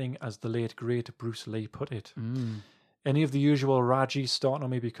fighting, as the late great Bruce Lee put it. Any of the usual Raji starting on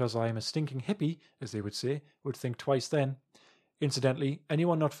me because I am a stinking hippie, as they would say, would think twice then. Incidentally,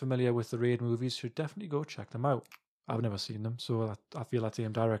 anyone not familiar with the Raid movies should definitely go check them out. I've never seen them, so I feel that's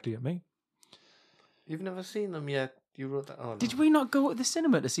aimed directly at me. You've never seen them yet. You wrote that. Oh, no. Did we not go to the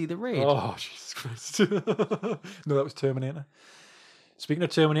cinema to see the raid? Oh, Jesus Christ. No, that was Terminator. Speaking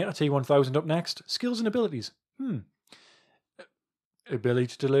of Terminator, T-1000 up next. Skills and abilities.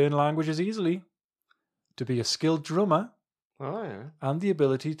 Ability to learn languages easily. To be a skilled drummer. Oh, yeah. And the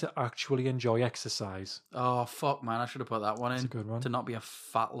ability to actually enjoy exercise. Oh fuck, man! I should have put that one in. That's a good one. To not be a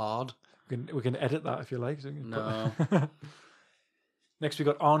fat lord. We can edit that if you like. No. Next we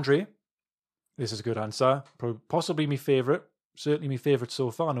got Andre. This is a good answer. Possibly my favourite. Certainly my favourite so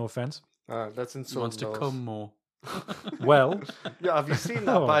far, no offence. That's He insulting. wants to those. come more. Well, Yeah, have you seen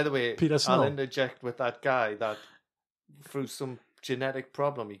that, Oh, by the way? Peter Snow. I'll interject with that guy that through some genetic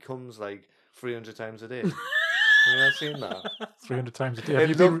problem, he comes like 300 times a day. Have you not seen that? 300 times a day. It Have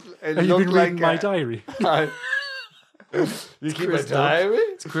you been looked reading like my diary? You keep a Chris diary?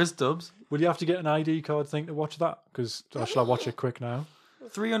 It's Chris Stubbs. Will you have to get an ID card thing to watch that? Because shall I watch it quick now?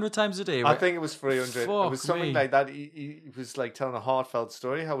 300 times a day. I Right? think it was 300. It Fuck was something me. like that. He was like telling a heartfelt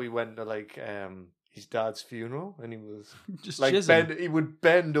story how he went to like his dad's funeral and he was Just like jizzing. he would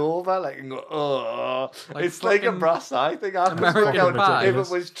bend over like and go, oh, Like it's like a fucking brass eye thing. I couldn't American work out Pie. if it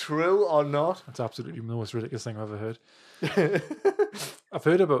was true or not. That's absolutely the most ridiculous thing I've ever heard. I've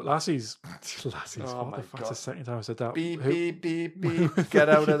heard about lassies. Lassies. Oh what my the fuck? That's God. the second time I said that. Beep Who- beep beep beep. Get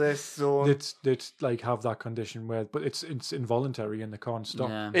out of this zone. That like have that condition where, but it's involuntary and they can't stop.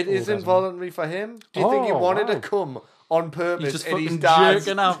 Yeah. It is orgasming. involuntary for him. Do you think he Oh, wanted wow. to come on purpose? He's just and his fucking dad's-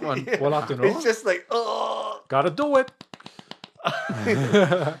 jerking off one. Yeah. Well, I don't know. It's just like, oh. Gotta do it.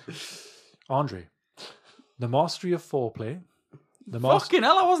 Andre, the mastery of foreplay. The Fucking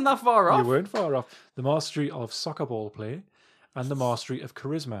hell, I wasn't that far You off. weren't far off. The mastery of soccer ball play and the mastery of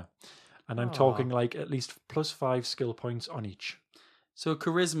charisma. And I'm talking like at least +5 skill points on each. So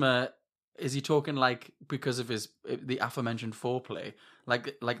charisma, is he talking like because of the aforementioned foreplay,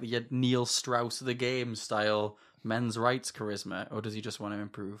 like the Neil Strauss of the game style men's rights charisma, or does he just want to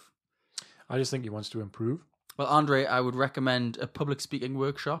improve? I just think he wants to improve. Well, Andre, I would recommend a public speaking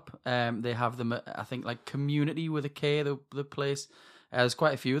workshop. They have them at, I think, like Community with a K, the place. There's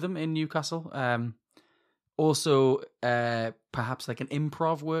quite a few of them in Newcastle. Also, perhaps like an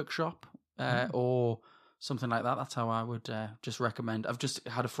improv workshop or something like that. That's how I would just recommend. I've just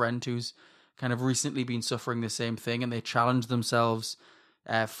had a friend who's kind of recently been suffering the same thing, and they challenged themselves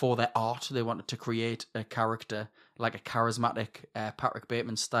for their art. They wanted to create a character, like a charismatic Patrick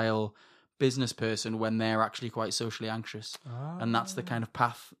Bateman style business person when they're actually quite socially anxious. And that's the kind of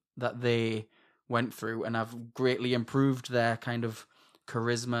path that they went through, and have greatly improved their kind of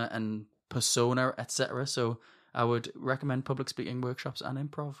charisma and persona, etc. So I would recommend public speaking workshops and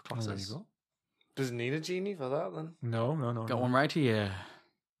improv classes. There you go. Does it need a genie for that then? No. Got one right here.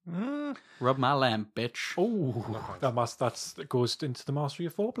 Rub my lamp, bitch. Oh, that goes into the mastery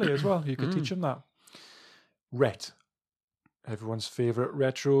of foreplay as well. You could teach them that. Rhett, everyone's favourite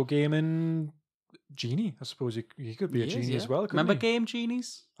retro gaming genie. I suppose he could be a genie as well. Remember he? game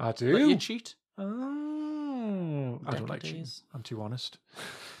genies? I do. Let you cheat. Oh, I don't like cheating. Days. I'm too honest.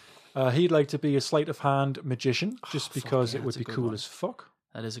 He'd like to be a sleight of hand magician, just because it would be cool as fuck.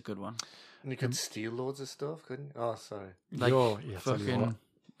 That is a good one. And you could steal loads of stuff, couldn't you? Oh, sorry. Like tell you what. fucking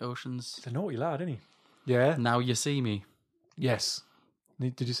Oceans. He's a naughty lad, isn't he? Yeah. Now You See Me. Yes.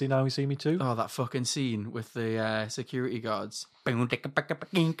 Did you see Now You See Me too? Oh, that fucking scene with the security guards.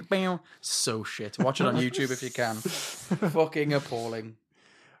 So shit. Watch it on YouTube if you can. Fucking appalling.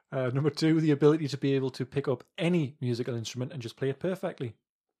 Number 2, the ability to be able to pick up any musical instrument and just play it perfectly.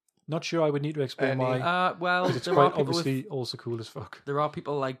 Not sure I would need to explain why. Well, it's quite obviously also cool as fuck. There are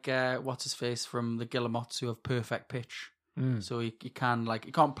people like what's his face from the Guillemots who have perfect pitch. So you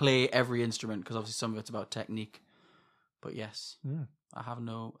can't play every instrument because obviously some of it's about technique. But yes, I don't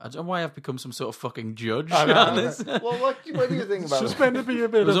know why I've become some sort of fucking judge on this. Well, what do you think about it? It's meant to be a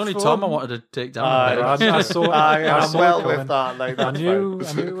bit. It was only fun. Tom I wanted to take down. I saw I'm well it with that. Like, I knew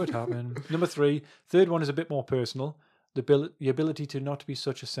it would happen. Number 3, third one is a bit more personal. The ability to not be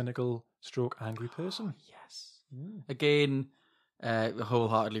such a cynical, angry person. Yes. Again,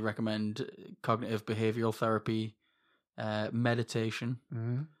 wholeheartedly recommend cognitive behavioral therapy, meditation,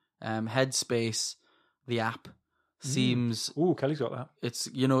 Headspace, the app. Seems Kelly's got that. It's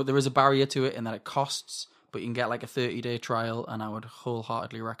there is a barrier to it in that it costs, but you can get like a 30-day trial, and I would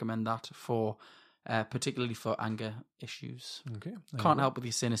wholeheartedly recommend that for particularly for anger issues. Okay, can't help with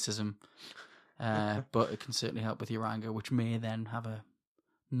your cynicism, but it can certainly help with your anger, which may then have a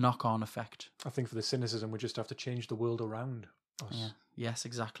knock-on effect. I think for the cynicism, we just have to change the world around us. Yeah. Yes,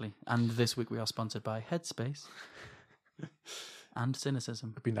 exactly. And this week we are sponsored by Headspace. And cynicism.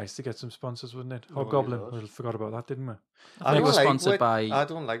 It'd be nice to get some sponsors, wouldn't it? Hobgoblin. We forgot about that, didn't we? I think we're sponsored by. I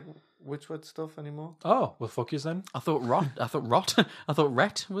don't like Witchwood stuff anymore. Oh, well, fuck yous then. I thought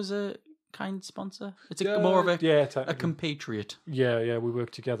Rhett was a kind sponsor. It's more of a compatriot. Yeah, we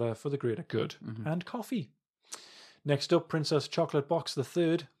work together for the greater good. And coffee. Next up, Princess Chocolate Box the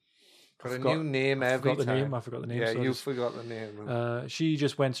Third. Got a new name every time. I forgot the name. Yeah, you forgot the name. She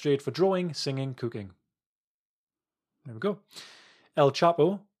just went straight for drawing, singing, cooking. There we go. El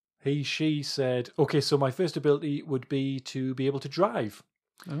Chapo, she said, okay, so my first ability would be to be able to drive.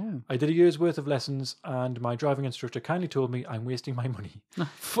 Oh. I did a year's worth of lessons, and my driving instructor kindly told me I'm wasting my money.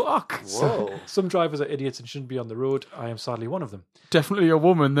 Fuck. Whoa. Some drivers are idiots and shouldn't be on the road. I am sadly one of them. Definitely a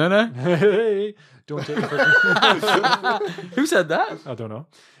woman, then, eh? Hey, don't take it for Who said that? I don't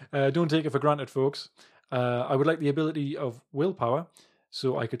know. Don't take it for granted, folks. I would like the ability of willpower,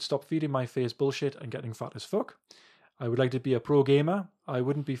 so I could stop feeding my face bullshit and getting fat as fuck. I would like to be a pro gamer. I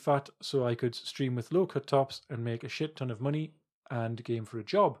wouldn't be fat, so I could stream with low cut tops and make a shit ton of money and game for a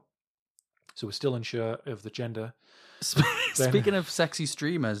job. So we're still unsure of the gender. Speaking of sexy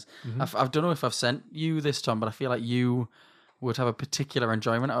streamers, I don't know if I've sent you this, Tom, but I feel like you would have a particular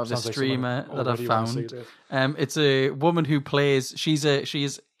enjoyment out of this streamer that I've found. It's a woman who plays. She's a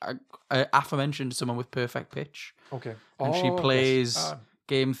aforementioned someone with perfect pitch. Okay, and she plays. Yes.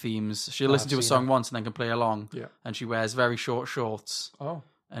 Game themes. She'll listen to a song once and then can play along. Yeah. And she wears very short shorts. Oh.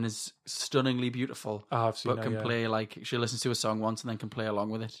 And is stunningly beautiful. I've seen but can play she listens to a song once and then can play along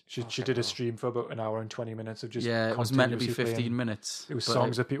with it. She did a stream for about an hour and 20 minutes of just it was meant to be 15 minutes. It was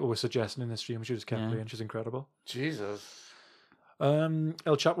songs that people were suggesting in the stream. She just kept playing. She's incredible. Jesus.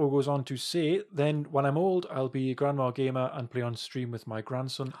 El Chapo goes on to say, then when I'm old, I'll be a grandma gamer and play on stream with my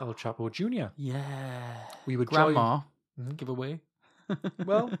grandson, El Chapo Jr. Yeah. We would Grandma giveaway.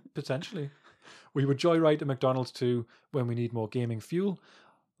 Well, potentially. We would joyride to McDonald's too when we need more gaming fuel.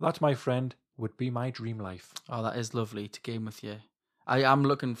 That, my friend, would be my dream life. Oh, that is lovely to game with you. I am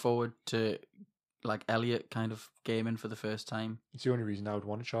looking forward to Elliot kind of gaming for the first time. It's the only reason I would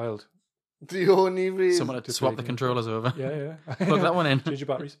want a child. The only reason. Someone to swap the controllers over. Yeah. Plug that one in. Change your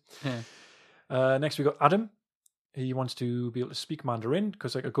batteries. Yeah. Next we got Adam. He wants to be able to speak Mandarin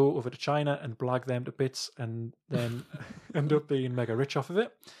because I could go over to China and blag them to bits and then end up being mega rich off of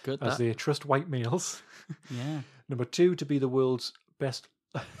it. Good. As they trust white males. Yeah. Number 2, to be the world's best.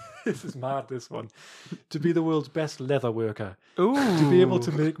 This is mad, this one. To be the world's best leather worker. Ooh. To be able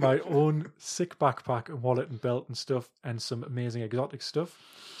to make my own sick backpack and wallet and belt and stuff and some amazing exotic stuff.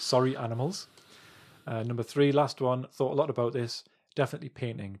 Sorry, animals. Number 3, last one. Thought a lot about this. Definitely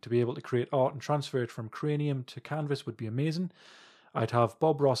painting. To be able to create art and transfer it from cranium to canvas would be amazing. I'd have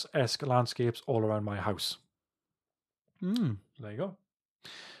Bob Ross-esque landscapes all around my house. There you go.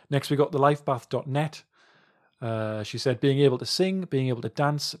 Next we got thelifebath.net. She said being able to sing, being able to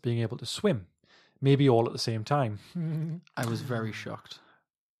dance, being able to swim. Maybe all at the same time. I was very shocked.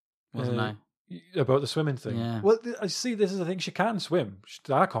 Wasn't I? About the swimming thing. Yeah. Well, I see this is the thing. She can swim.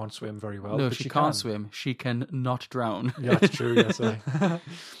 I can't swim very well. No, but she can can't swim. She can not drown. Yeah, that's true. Yes.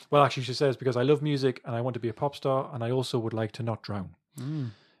 Well, actually, she says, because I love music and I want to be a pop star and I also would like to not drown.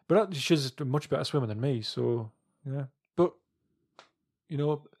 But she's a much better swimmer than me. So, yeah. But,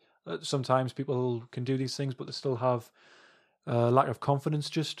 sometimes people can do these things, but they still have lack of confidence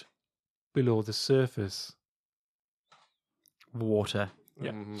just below the surface. Water.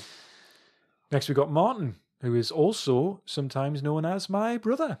 Yeah. Next, we got Martin, who is also sometimes known as my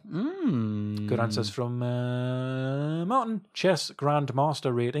brother. Good answers from Martin. Chess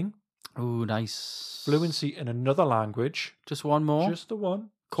Grandmaster rating. Oh, nice. Fluency in another language. Just one more? Just the one.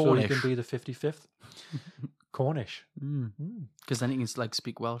 Cornish. So you can be the 55th. Cornish. Because then you can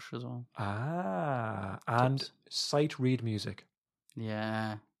speak Welsh as well. And Tips. sight read music.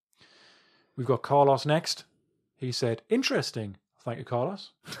 Yeah. We've got Carlos next. He said, interesting. Thank you,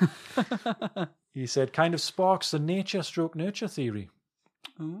 Carlos. He said, kind of sparks the nature/nurture theory.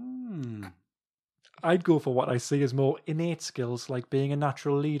 I'd go for what I see as more innate skills, like being a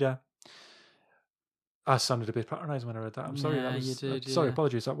natural leader. I sounded a bit patronising when I read that. I'm sorry. Yeah, you did, Sorry, yeah.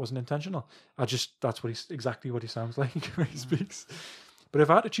 apologies. That wasn't intentional. That's exactly what he sounds like when he speaks. But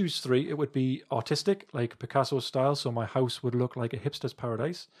if I had to choose 3, it would be artistic, like Picasso style, so my house would look like a hipster's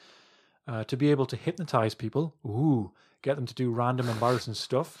paradise. To be able to hypnotise people. Get them to do random embarrassing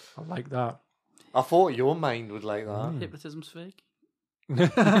stuff. I like that. I thought your mind would like that. Hypnotism's fake.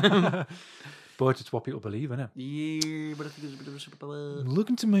 But it's what people believe, isn't it? Yeah, but I think it's a bit of a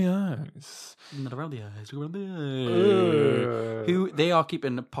Look into my eyes. Not around the eyes. Look around the eyes. Who they are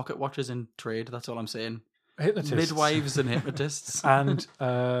keeping pocket watches in trade. That's all I'm saying. Hypnotists. Midwives and hypnotists. And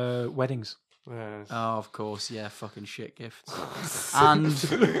weddings. Yes. Oh, of course, yeah, fucking shit gifts. and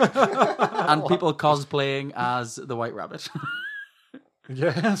people cosplaying as the White Rabbit.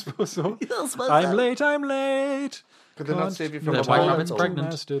 Yeah, I suppose so. I'm late. Could they not save you from The a White bullet? Rabbit's though? pregnant.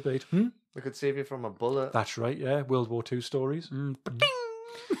 Masturbate. They could save you from a bullet. That's right, yeah. World War II stories.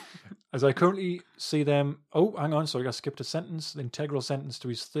 As I currently see them... Oh, hang on, sorry, I skipped a sentence. The integral sentence to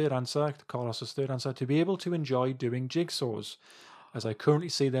his third answer, Carlos's third answer, to be able to enjoy doing jigsaws. As I currently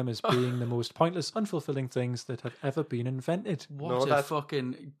see them as being the most pointless, unfulfilling things that have ever been invented. What a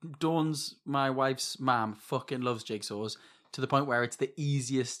fucking... Dawn's, my wife's mum, fucking loves jigsaws to the point where it's the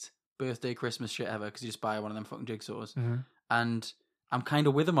easiest birthday, Christmas shit ever because you just buy one of them fucking jigsaws. And I'm kind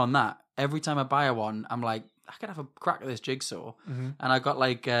of with them on that. Every time I buy one, I'm like, I could have a crack at this jigsaw. And I got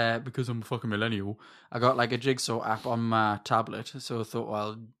because I'm a fucking millennial, I got a jigsaw app on my tablet. So I thought,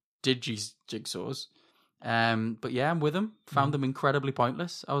 well, jigsaws. But yeah, I'm with them. Found them incredibly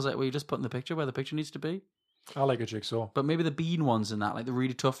pointless. I was like, well, you're just putting the picture where the picture needs to be. I like a jigsaw. But maybe the bean ones and that, like the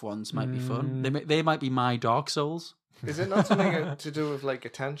really tough ones, might be fun. They might be my Dark Souls. Is it not something to do with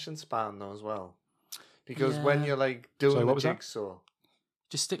attention span though as well? Because when you're doing the jigsaw,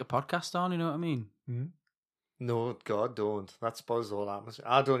 just stick a podcast on. You know what I mean? No, God, don't. That spoils the whole atmosphere.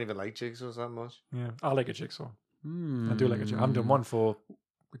 I don't even like jigsaws that much. Yeah, I like a jigsaw. I do like a jigsaw. I haven't done one for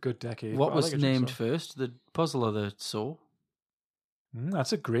a good decade. What was like named first, the puzzle or the saw?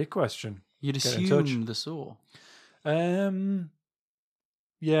 That's a great question. You'd assume the saw.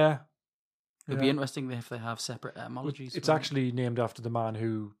 Yeah. It'd be interesting if they have separate etymologies. It's actually named after the man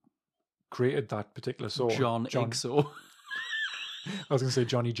who created that particular saw. John Jigsaw. I was going to say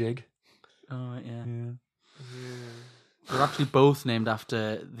Johnny Jig. Oh, yeah. They're actually both named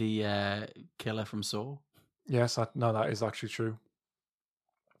after the killer from Saw. Yes, that is actually true.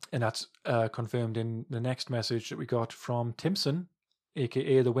 And that's confirmed in the next message that we got from Timson,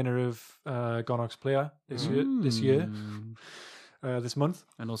 aka the winner of Gonarch's Player this month.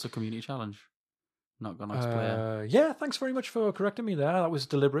 And also Community Challenge. Not Gonarch's Player. Yeah, thanks very much for correcting me there. That was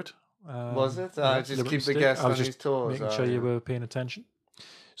deliberate. Was it? Just keep the guests on his toes. Making sure you were paying attention.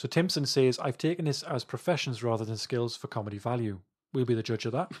 So Timpson says, I've taken this as professions rather than skills for comedy value. We'll be the judge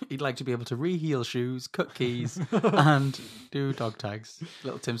of that. He'd like to be able to re-heel shoes, cut keys, and do dog tags.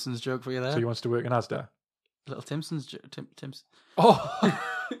 Little Timpson's joke for you there. So he wants to work in Asda. Little Timpson's joke. Timpson. Oh,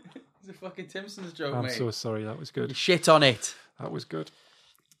 It's a fucking Timpson's joke, I'm mate. so sorry. That was You good. shit on it. That was good.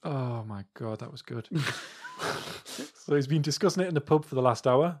 Oh my God, that was good. So he's been discussing it in the pub for the last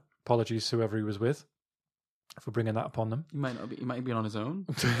hour. Apologies to whoever he was with for bringing that upon them. He might not be. He might be on his own.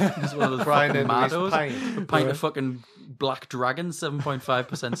 He's one of those Crying fucking into his maddos. pint. A pint of fucking Black Dragon,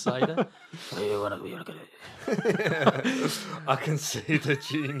 7.5% cider. You wanna get it? I can see the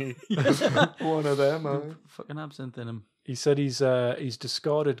genie. One of them, man. Fucking absinthe in him. He said he's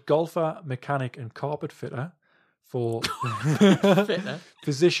discarded golfer, mechanic, and carpet fitter for Fitter.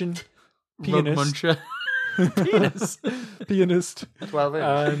 physician, Rug pianist, muncher. Penis. pianist, 12 inch.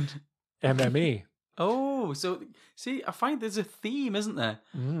 and MMA. Oh, so see, I find there's a theme, isn't there?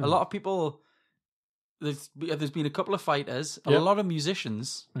 Mm. A lot of people. There's been a couple of fighters, a Yep. lot of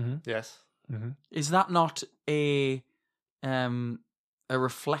musicians. Yes. Is that not a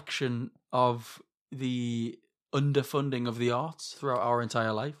reflection of the underfunding of the arts throughout our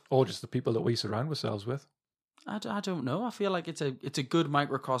entire life? Or just the people that we surround ourselves with. I don't know. I feel like it's a good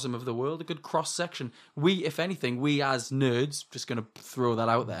microcosm of the world, a good cross section. We, if anything, we as nerds, just going to throw that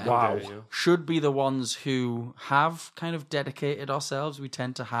out there, Wow. There you should be the ones who have kind of dedicated ourselves. We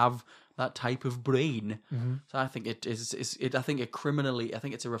tend to have that type of brain. So I think it is. I think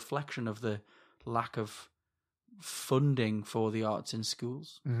it's a reflection of the lack of funding for the arts in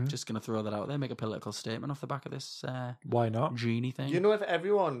schools. Just going to throw that out there, make a political statement off the back of this Why not? genie thing. You know, if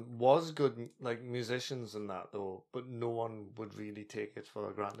everyone was good, like musicians and that, though, but no one would really take it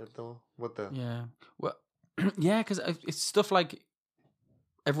for granted, though, would they? Yeah. Well, yeah, because it's stuff like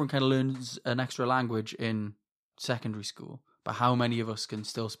everyone kind of learns an extra language in secondary school, but how many of us can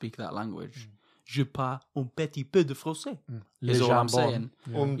still speak that language? Je parle un petit peu de français. Is Le all I'm jambon.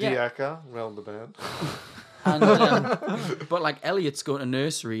 saying. Yeah. Diaka, round the bend. And, but like Elliot's going to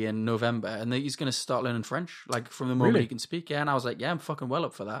nursery in November, and he's going to start learning French, like from the moment Really? he can speak. Yeah, and I was like, yeah, I'm fucking well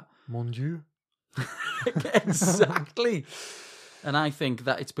up for that. Mon Dieu. Exactly. And I think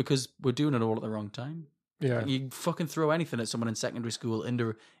that it's because we're doing it all at the wrong time. Yeah. You fucking throw anything at someone in secondary school in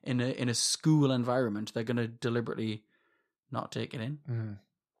a school environment, they're going to deliberately not take it in.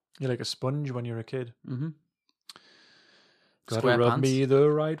 You're like a sponge when you're a kid. Mm-hmm. Gotta Square rub pants. me the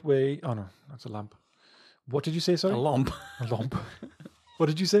right way. Oh no, that's a lamp. What did you say, sorry? A lump. A lump. What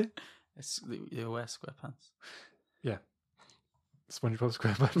did you say? It's they wear square pants. Yeah. SpongeBob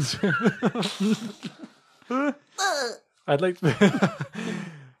SquarePants. I'd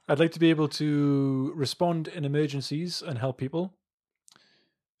like to be able to respond in emergencies and help people.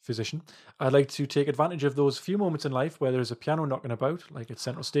 Physician. I'd like to take advantage of those few moments in life where there's a piano knocking about, like at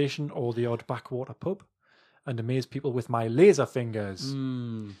Central Station or the odd backwater pub, and amaze people with my laser fingers.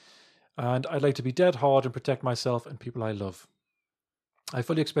 And I'd like to be dead hard and protect myself and people I love. I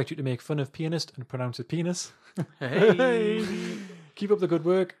fully expect you to make fun of pianist and pronounce it penis. Hey. Keep up the good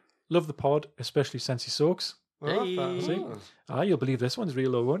work. Love the pod, especially Sensi Soaks. Hey. See? You'll believe this one's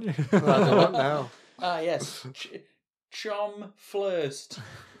real low, won't you? I don't know. Yes. Chom Flirst.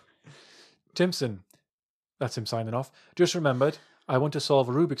 Timpson. That's him signing off. Just remembered, I want to solve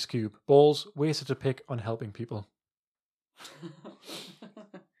a Rubik's Cube. Balls wasted to pick on helping people.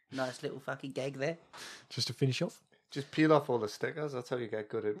 Nice little fucking gag there. Just to finish off. Just peel off all the stickers. That's how you get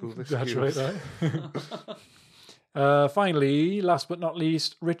good at Rubik's That's Cubes. right, right? Finally, last but not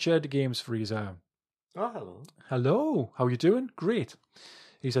least, Richard Games Freezer. Oh, hello. Hello, how are you doing? Great.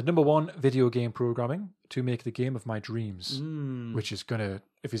 He said, number 1, video game programming to make the game of my dreams, which is going to,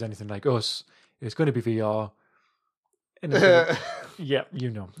 if he's anything like us, it's going to be VR. And it's gonna, yeah, you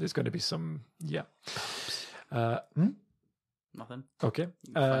know, there's going to be some, yeah. Nothing. Okay.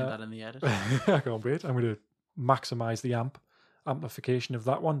 You can find that in the edit. I can't wait. I'm going to maximize the amplification of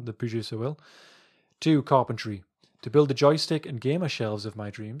that one, the producer will. 2, carpentry, to build the joystick and gamer shelves of my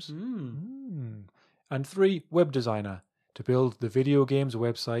dreams. And 3, web designer, to build the video games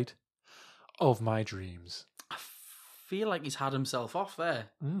website of my dreams. I feel like he's had himself off there.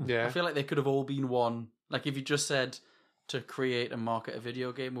 Yeah. I feel like they could have all been one. Like if you just said to create and market a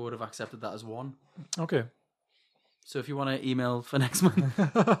video game, we would have accepted that as one. Okay. So if you want to email for next month.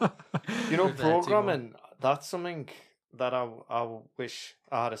 You know, With their team programming, that's something that I wish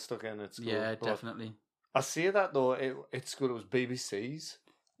I had stuck in at school. Yeah, But definitely. I say that, though, at school it was BBC's.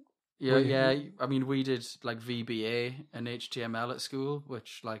 Yeah, yeah. I mean, we did like VBA and HTML at school,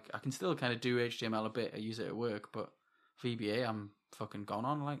 which like I can still kind of do HTML a bit. I use it at work, but VBA, I'm fucking gone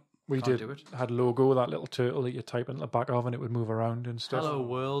on. Like, We Can't did. do it. Had logo, that little turtle that you type into the back of, and it would move around and stuff. Hello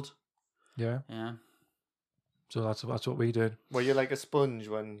world. Yeah. Yeah. So that's what we did. Were you like a sponge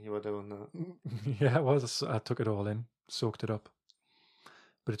when you were doing that? Yeah, it was. I took it all in, soaked it up.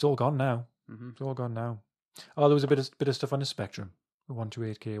 But it's all gone now. Mm-hmm. It's all gone now. Oh, there was a bit of stuff on the Spectrum, the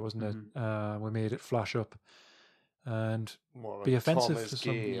 128K, wasn't it? We made it flash up and More be like offensive Tom is to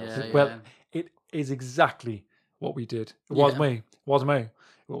some. gay or Yeah, something. Well, it is exactly what we did. It was Yeah. me. It was me.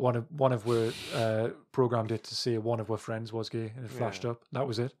 One of we programmed it to say one of our friends was gay, and it flashed up. That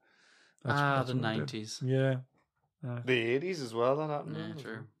was it. That's the what we did. 90s. Yeah. The 80s as well, that happened. Yeah,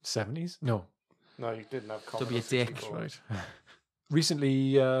 true. 70s? No. No, you didn't have To be a dick. That's right.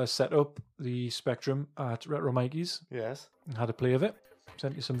 Recently set up the Spectrum at Retro Mikey's Yes. and had a play of it.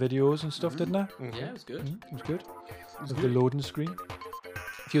 Sent you some videos and stuff, didn't I? Yeah, it was good. It was good. With the loading screen.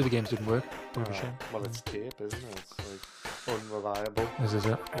 A few of the games didn't work. Bit of a shame. Well, it's tape, isn't it? It's like unreliable This is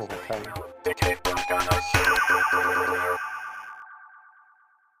it. over time.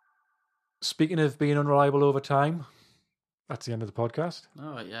 Speaking of being unreliable over time, that's the end of the podcast.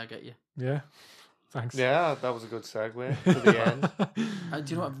 All right, yeah, I get you. Yeah. Thanks. Yeah, that was a good segue to the end.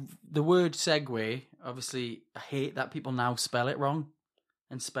 Do you know what? The word segue, obviously, I hate that people now spell it wrong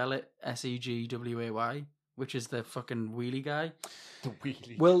and spell it Segway, which is the fucking wheelie guy. The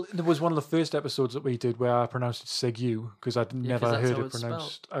wheelie. Well, there was one of the first episodes that we did where I pronounced it Segu because I'd never 'cause that's heard how it it's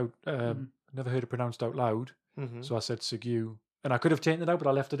pronounced out. Never heard it pronounced out loud. Mm-hmm. So I said Segu, and I could have taken it out, but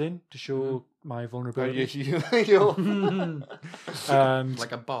I left it in to show my vulnerability. And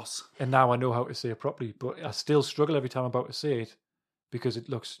Like a boss. and now I know how to say it properly, but I still struggle every time I'm about to say it because it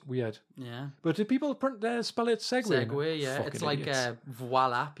looks weird. Yeah. But do people spell it Segway? Segway, yeah. Fucking It's like idiots.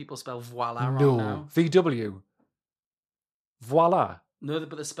 voila. People spell voila wrong No, now. VW. Voila. No,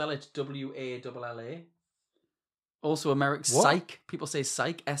 but they spell it WALLA. Also, American What? psych. People say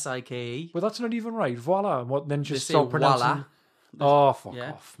psych, SIKE. Well, that's not even right. Voila. What? Then They just say stop pronouncing. voila. Oh, fuck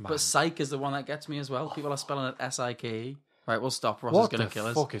Yeah. off, man. But psych is the one that gets me as well. People are spelling it SIKE. Right, we'll stop. Ross is what going the to kill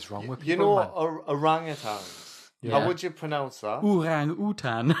us. fuck is wrong with You people, know man? orangutans? Yeah. How would you pronounce that?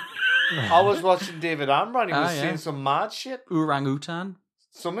 Orang-utan. I was watching David Amber and he was yeah. saying some mad shit. Orang-utan.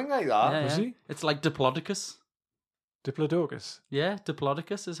 Something like that. Yeah, was yeah. he? It's like Diplodocus. Diplodocus. Yeah,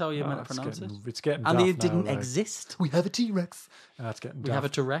 Diplodocus is how you're Oh, meant to pronounce it. It's getting And they daft now, didn't like, exist. We have a T-Rex. That's getting We have a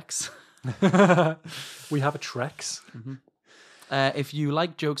daft. T-Rex. We have a Trex. If you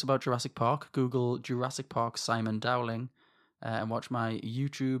like jokes about Jurassic Park, Google Jurassic Park Simon Dowling and watch my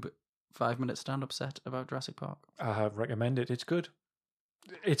YouTube 5-minute stand-up set about Jurassic Park. I have recommended it. It's good.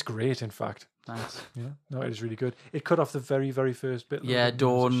 It's great, in fact. Thanks. Yeah, no, it is really good. It cut off the very, very first bit. Yeah, It was a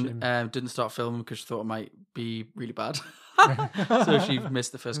Dawn shame. didn't start filming because she thought it might be really bad. So she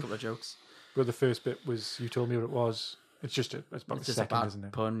missed the first couple of jokes. But the first bit was, you told me what it was. It's just it's about It's the just a second, bad isn't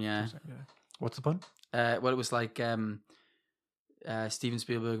it? pun, yeah. Yeah. What's the pun? Well, it was like Steven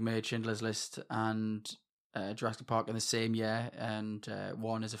Spielberg made Schindler's List and Jurassic Park in the same year, and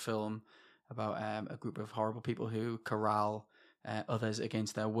one is a film about a group of horrible people who corral others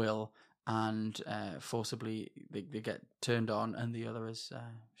against their will, and forcibly they get turned on, and the other is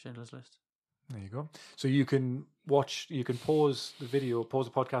Schindler's List. There you go. So you can pause the video, pause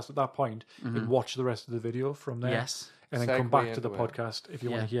the podcast at that point, and watch the rest of the video from there. Yes. And then come back Segue to the into it. podcast if you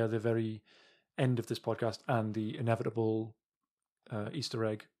want to hear the very end of this podcast and the inevitable Easter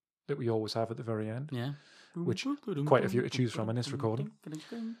egg that we always have at the very end. Yeah. Which quite a few to choose from in this recording. That's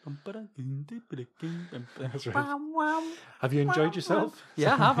right. Have you enjoyed yourself?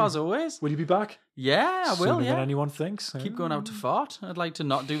 Yeah, I have, as always. Will you be back? Yeah, I will, Sooner yeah. than anyone thinks. Keep going out to fart. I'd like to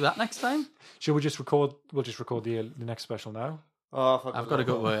not do that next time. Shall we just record? We'll just record the next special now. Oh, I've got to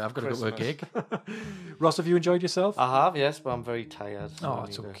go to work. I've got to go to a gig. Ross, have you enjoyed yourself? I have, yes, but I'm very tired. so I Oh,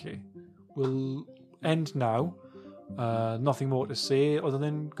 it's need to- okay. We'll end now. Nothing more to say other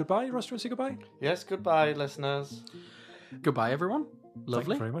than goodbye. Ross, do you want to say goodbye? Yes, goodbye, listeners. Goodbye, everyone. Thank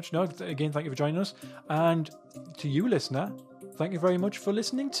Lovely. you very much. No, again, thank you for joining us. And to you, listener, thank you very much for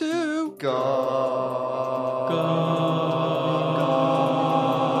listening to...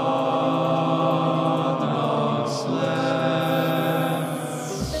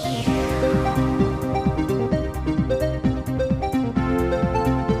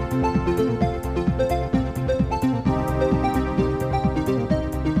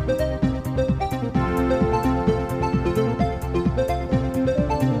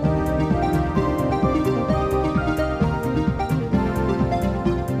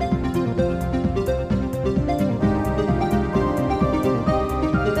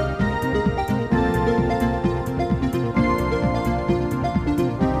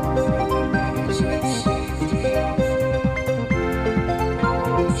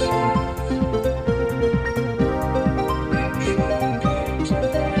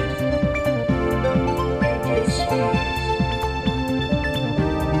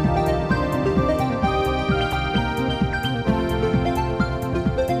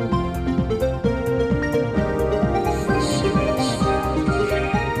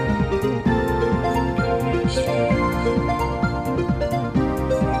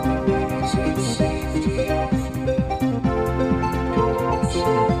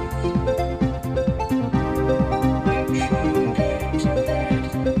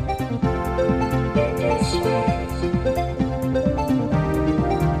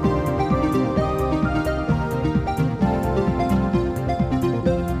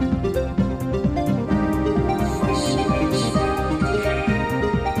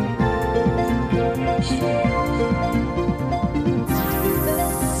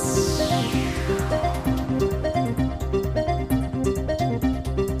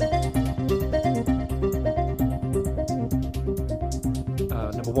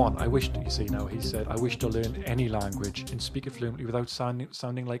 I wished, you see now, he said, I wish to learn any language and speak it fluently without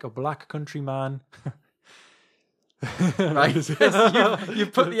sounding like a black country man. Right. Yes, you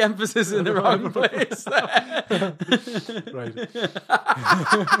put the emphasis in the wrong place there. Right.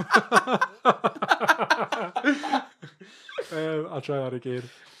 I'll try that again.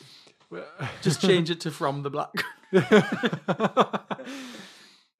 Just change it to from the black.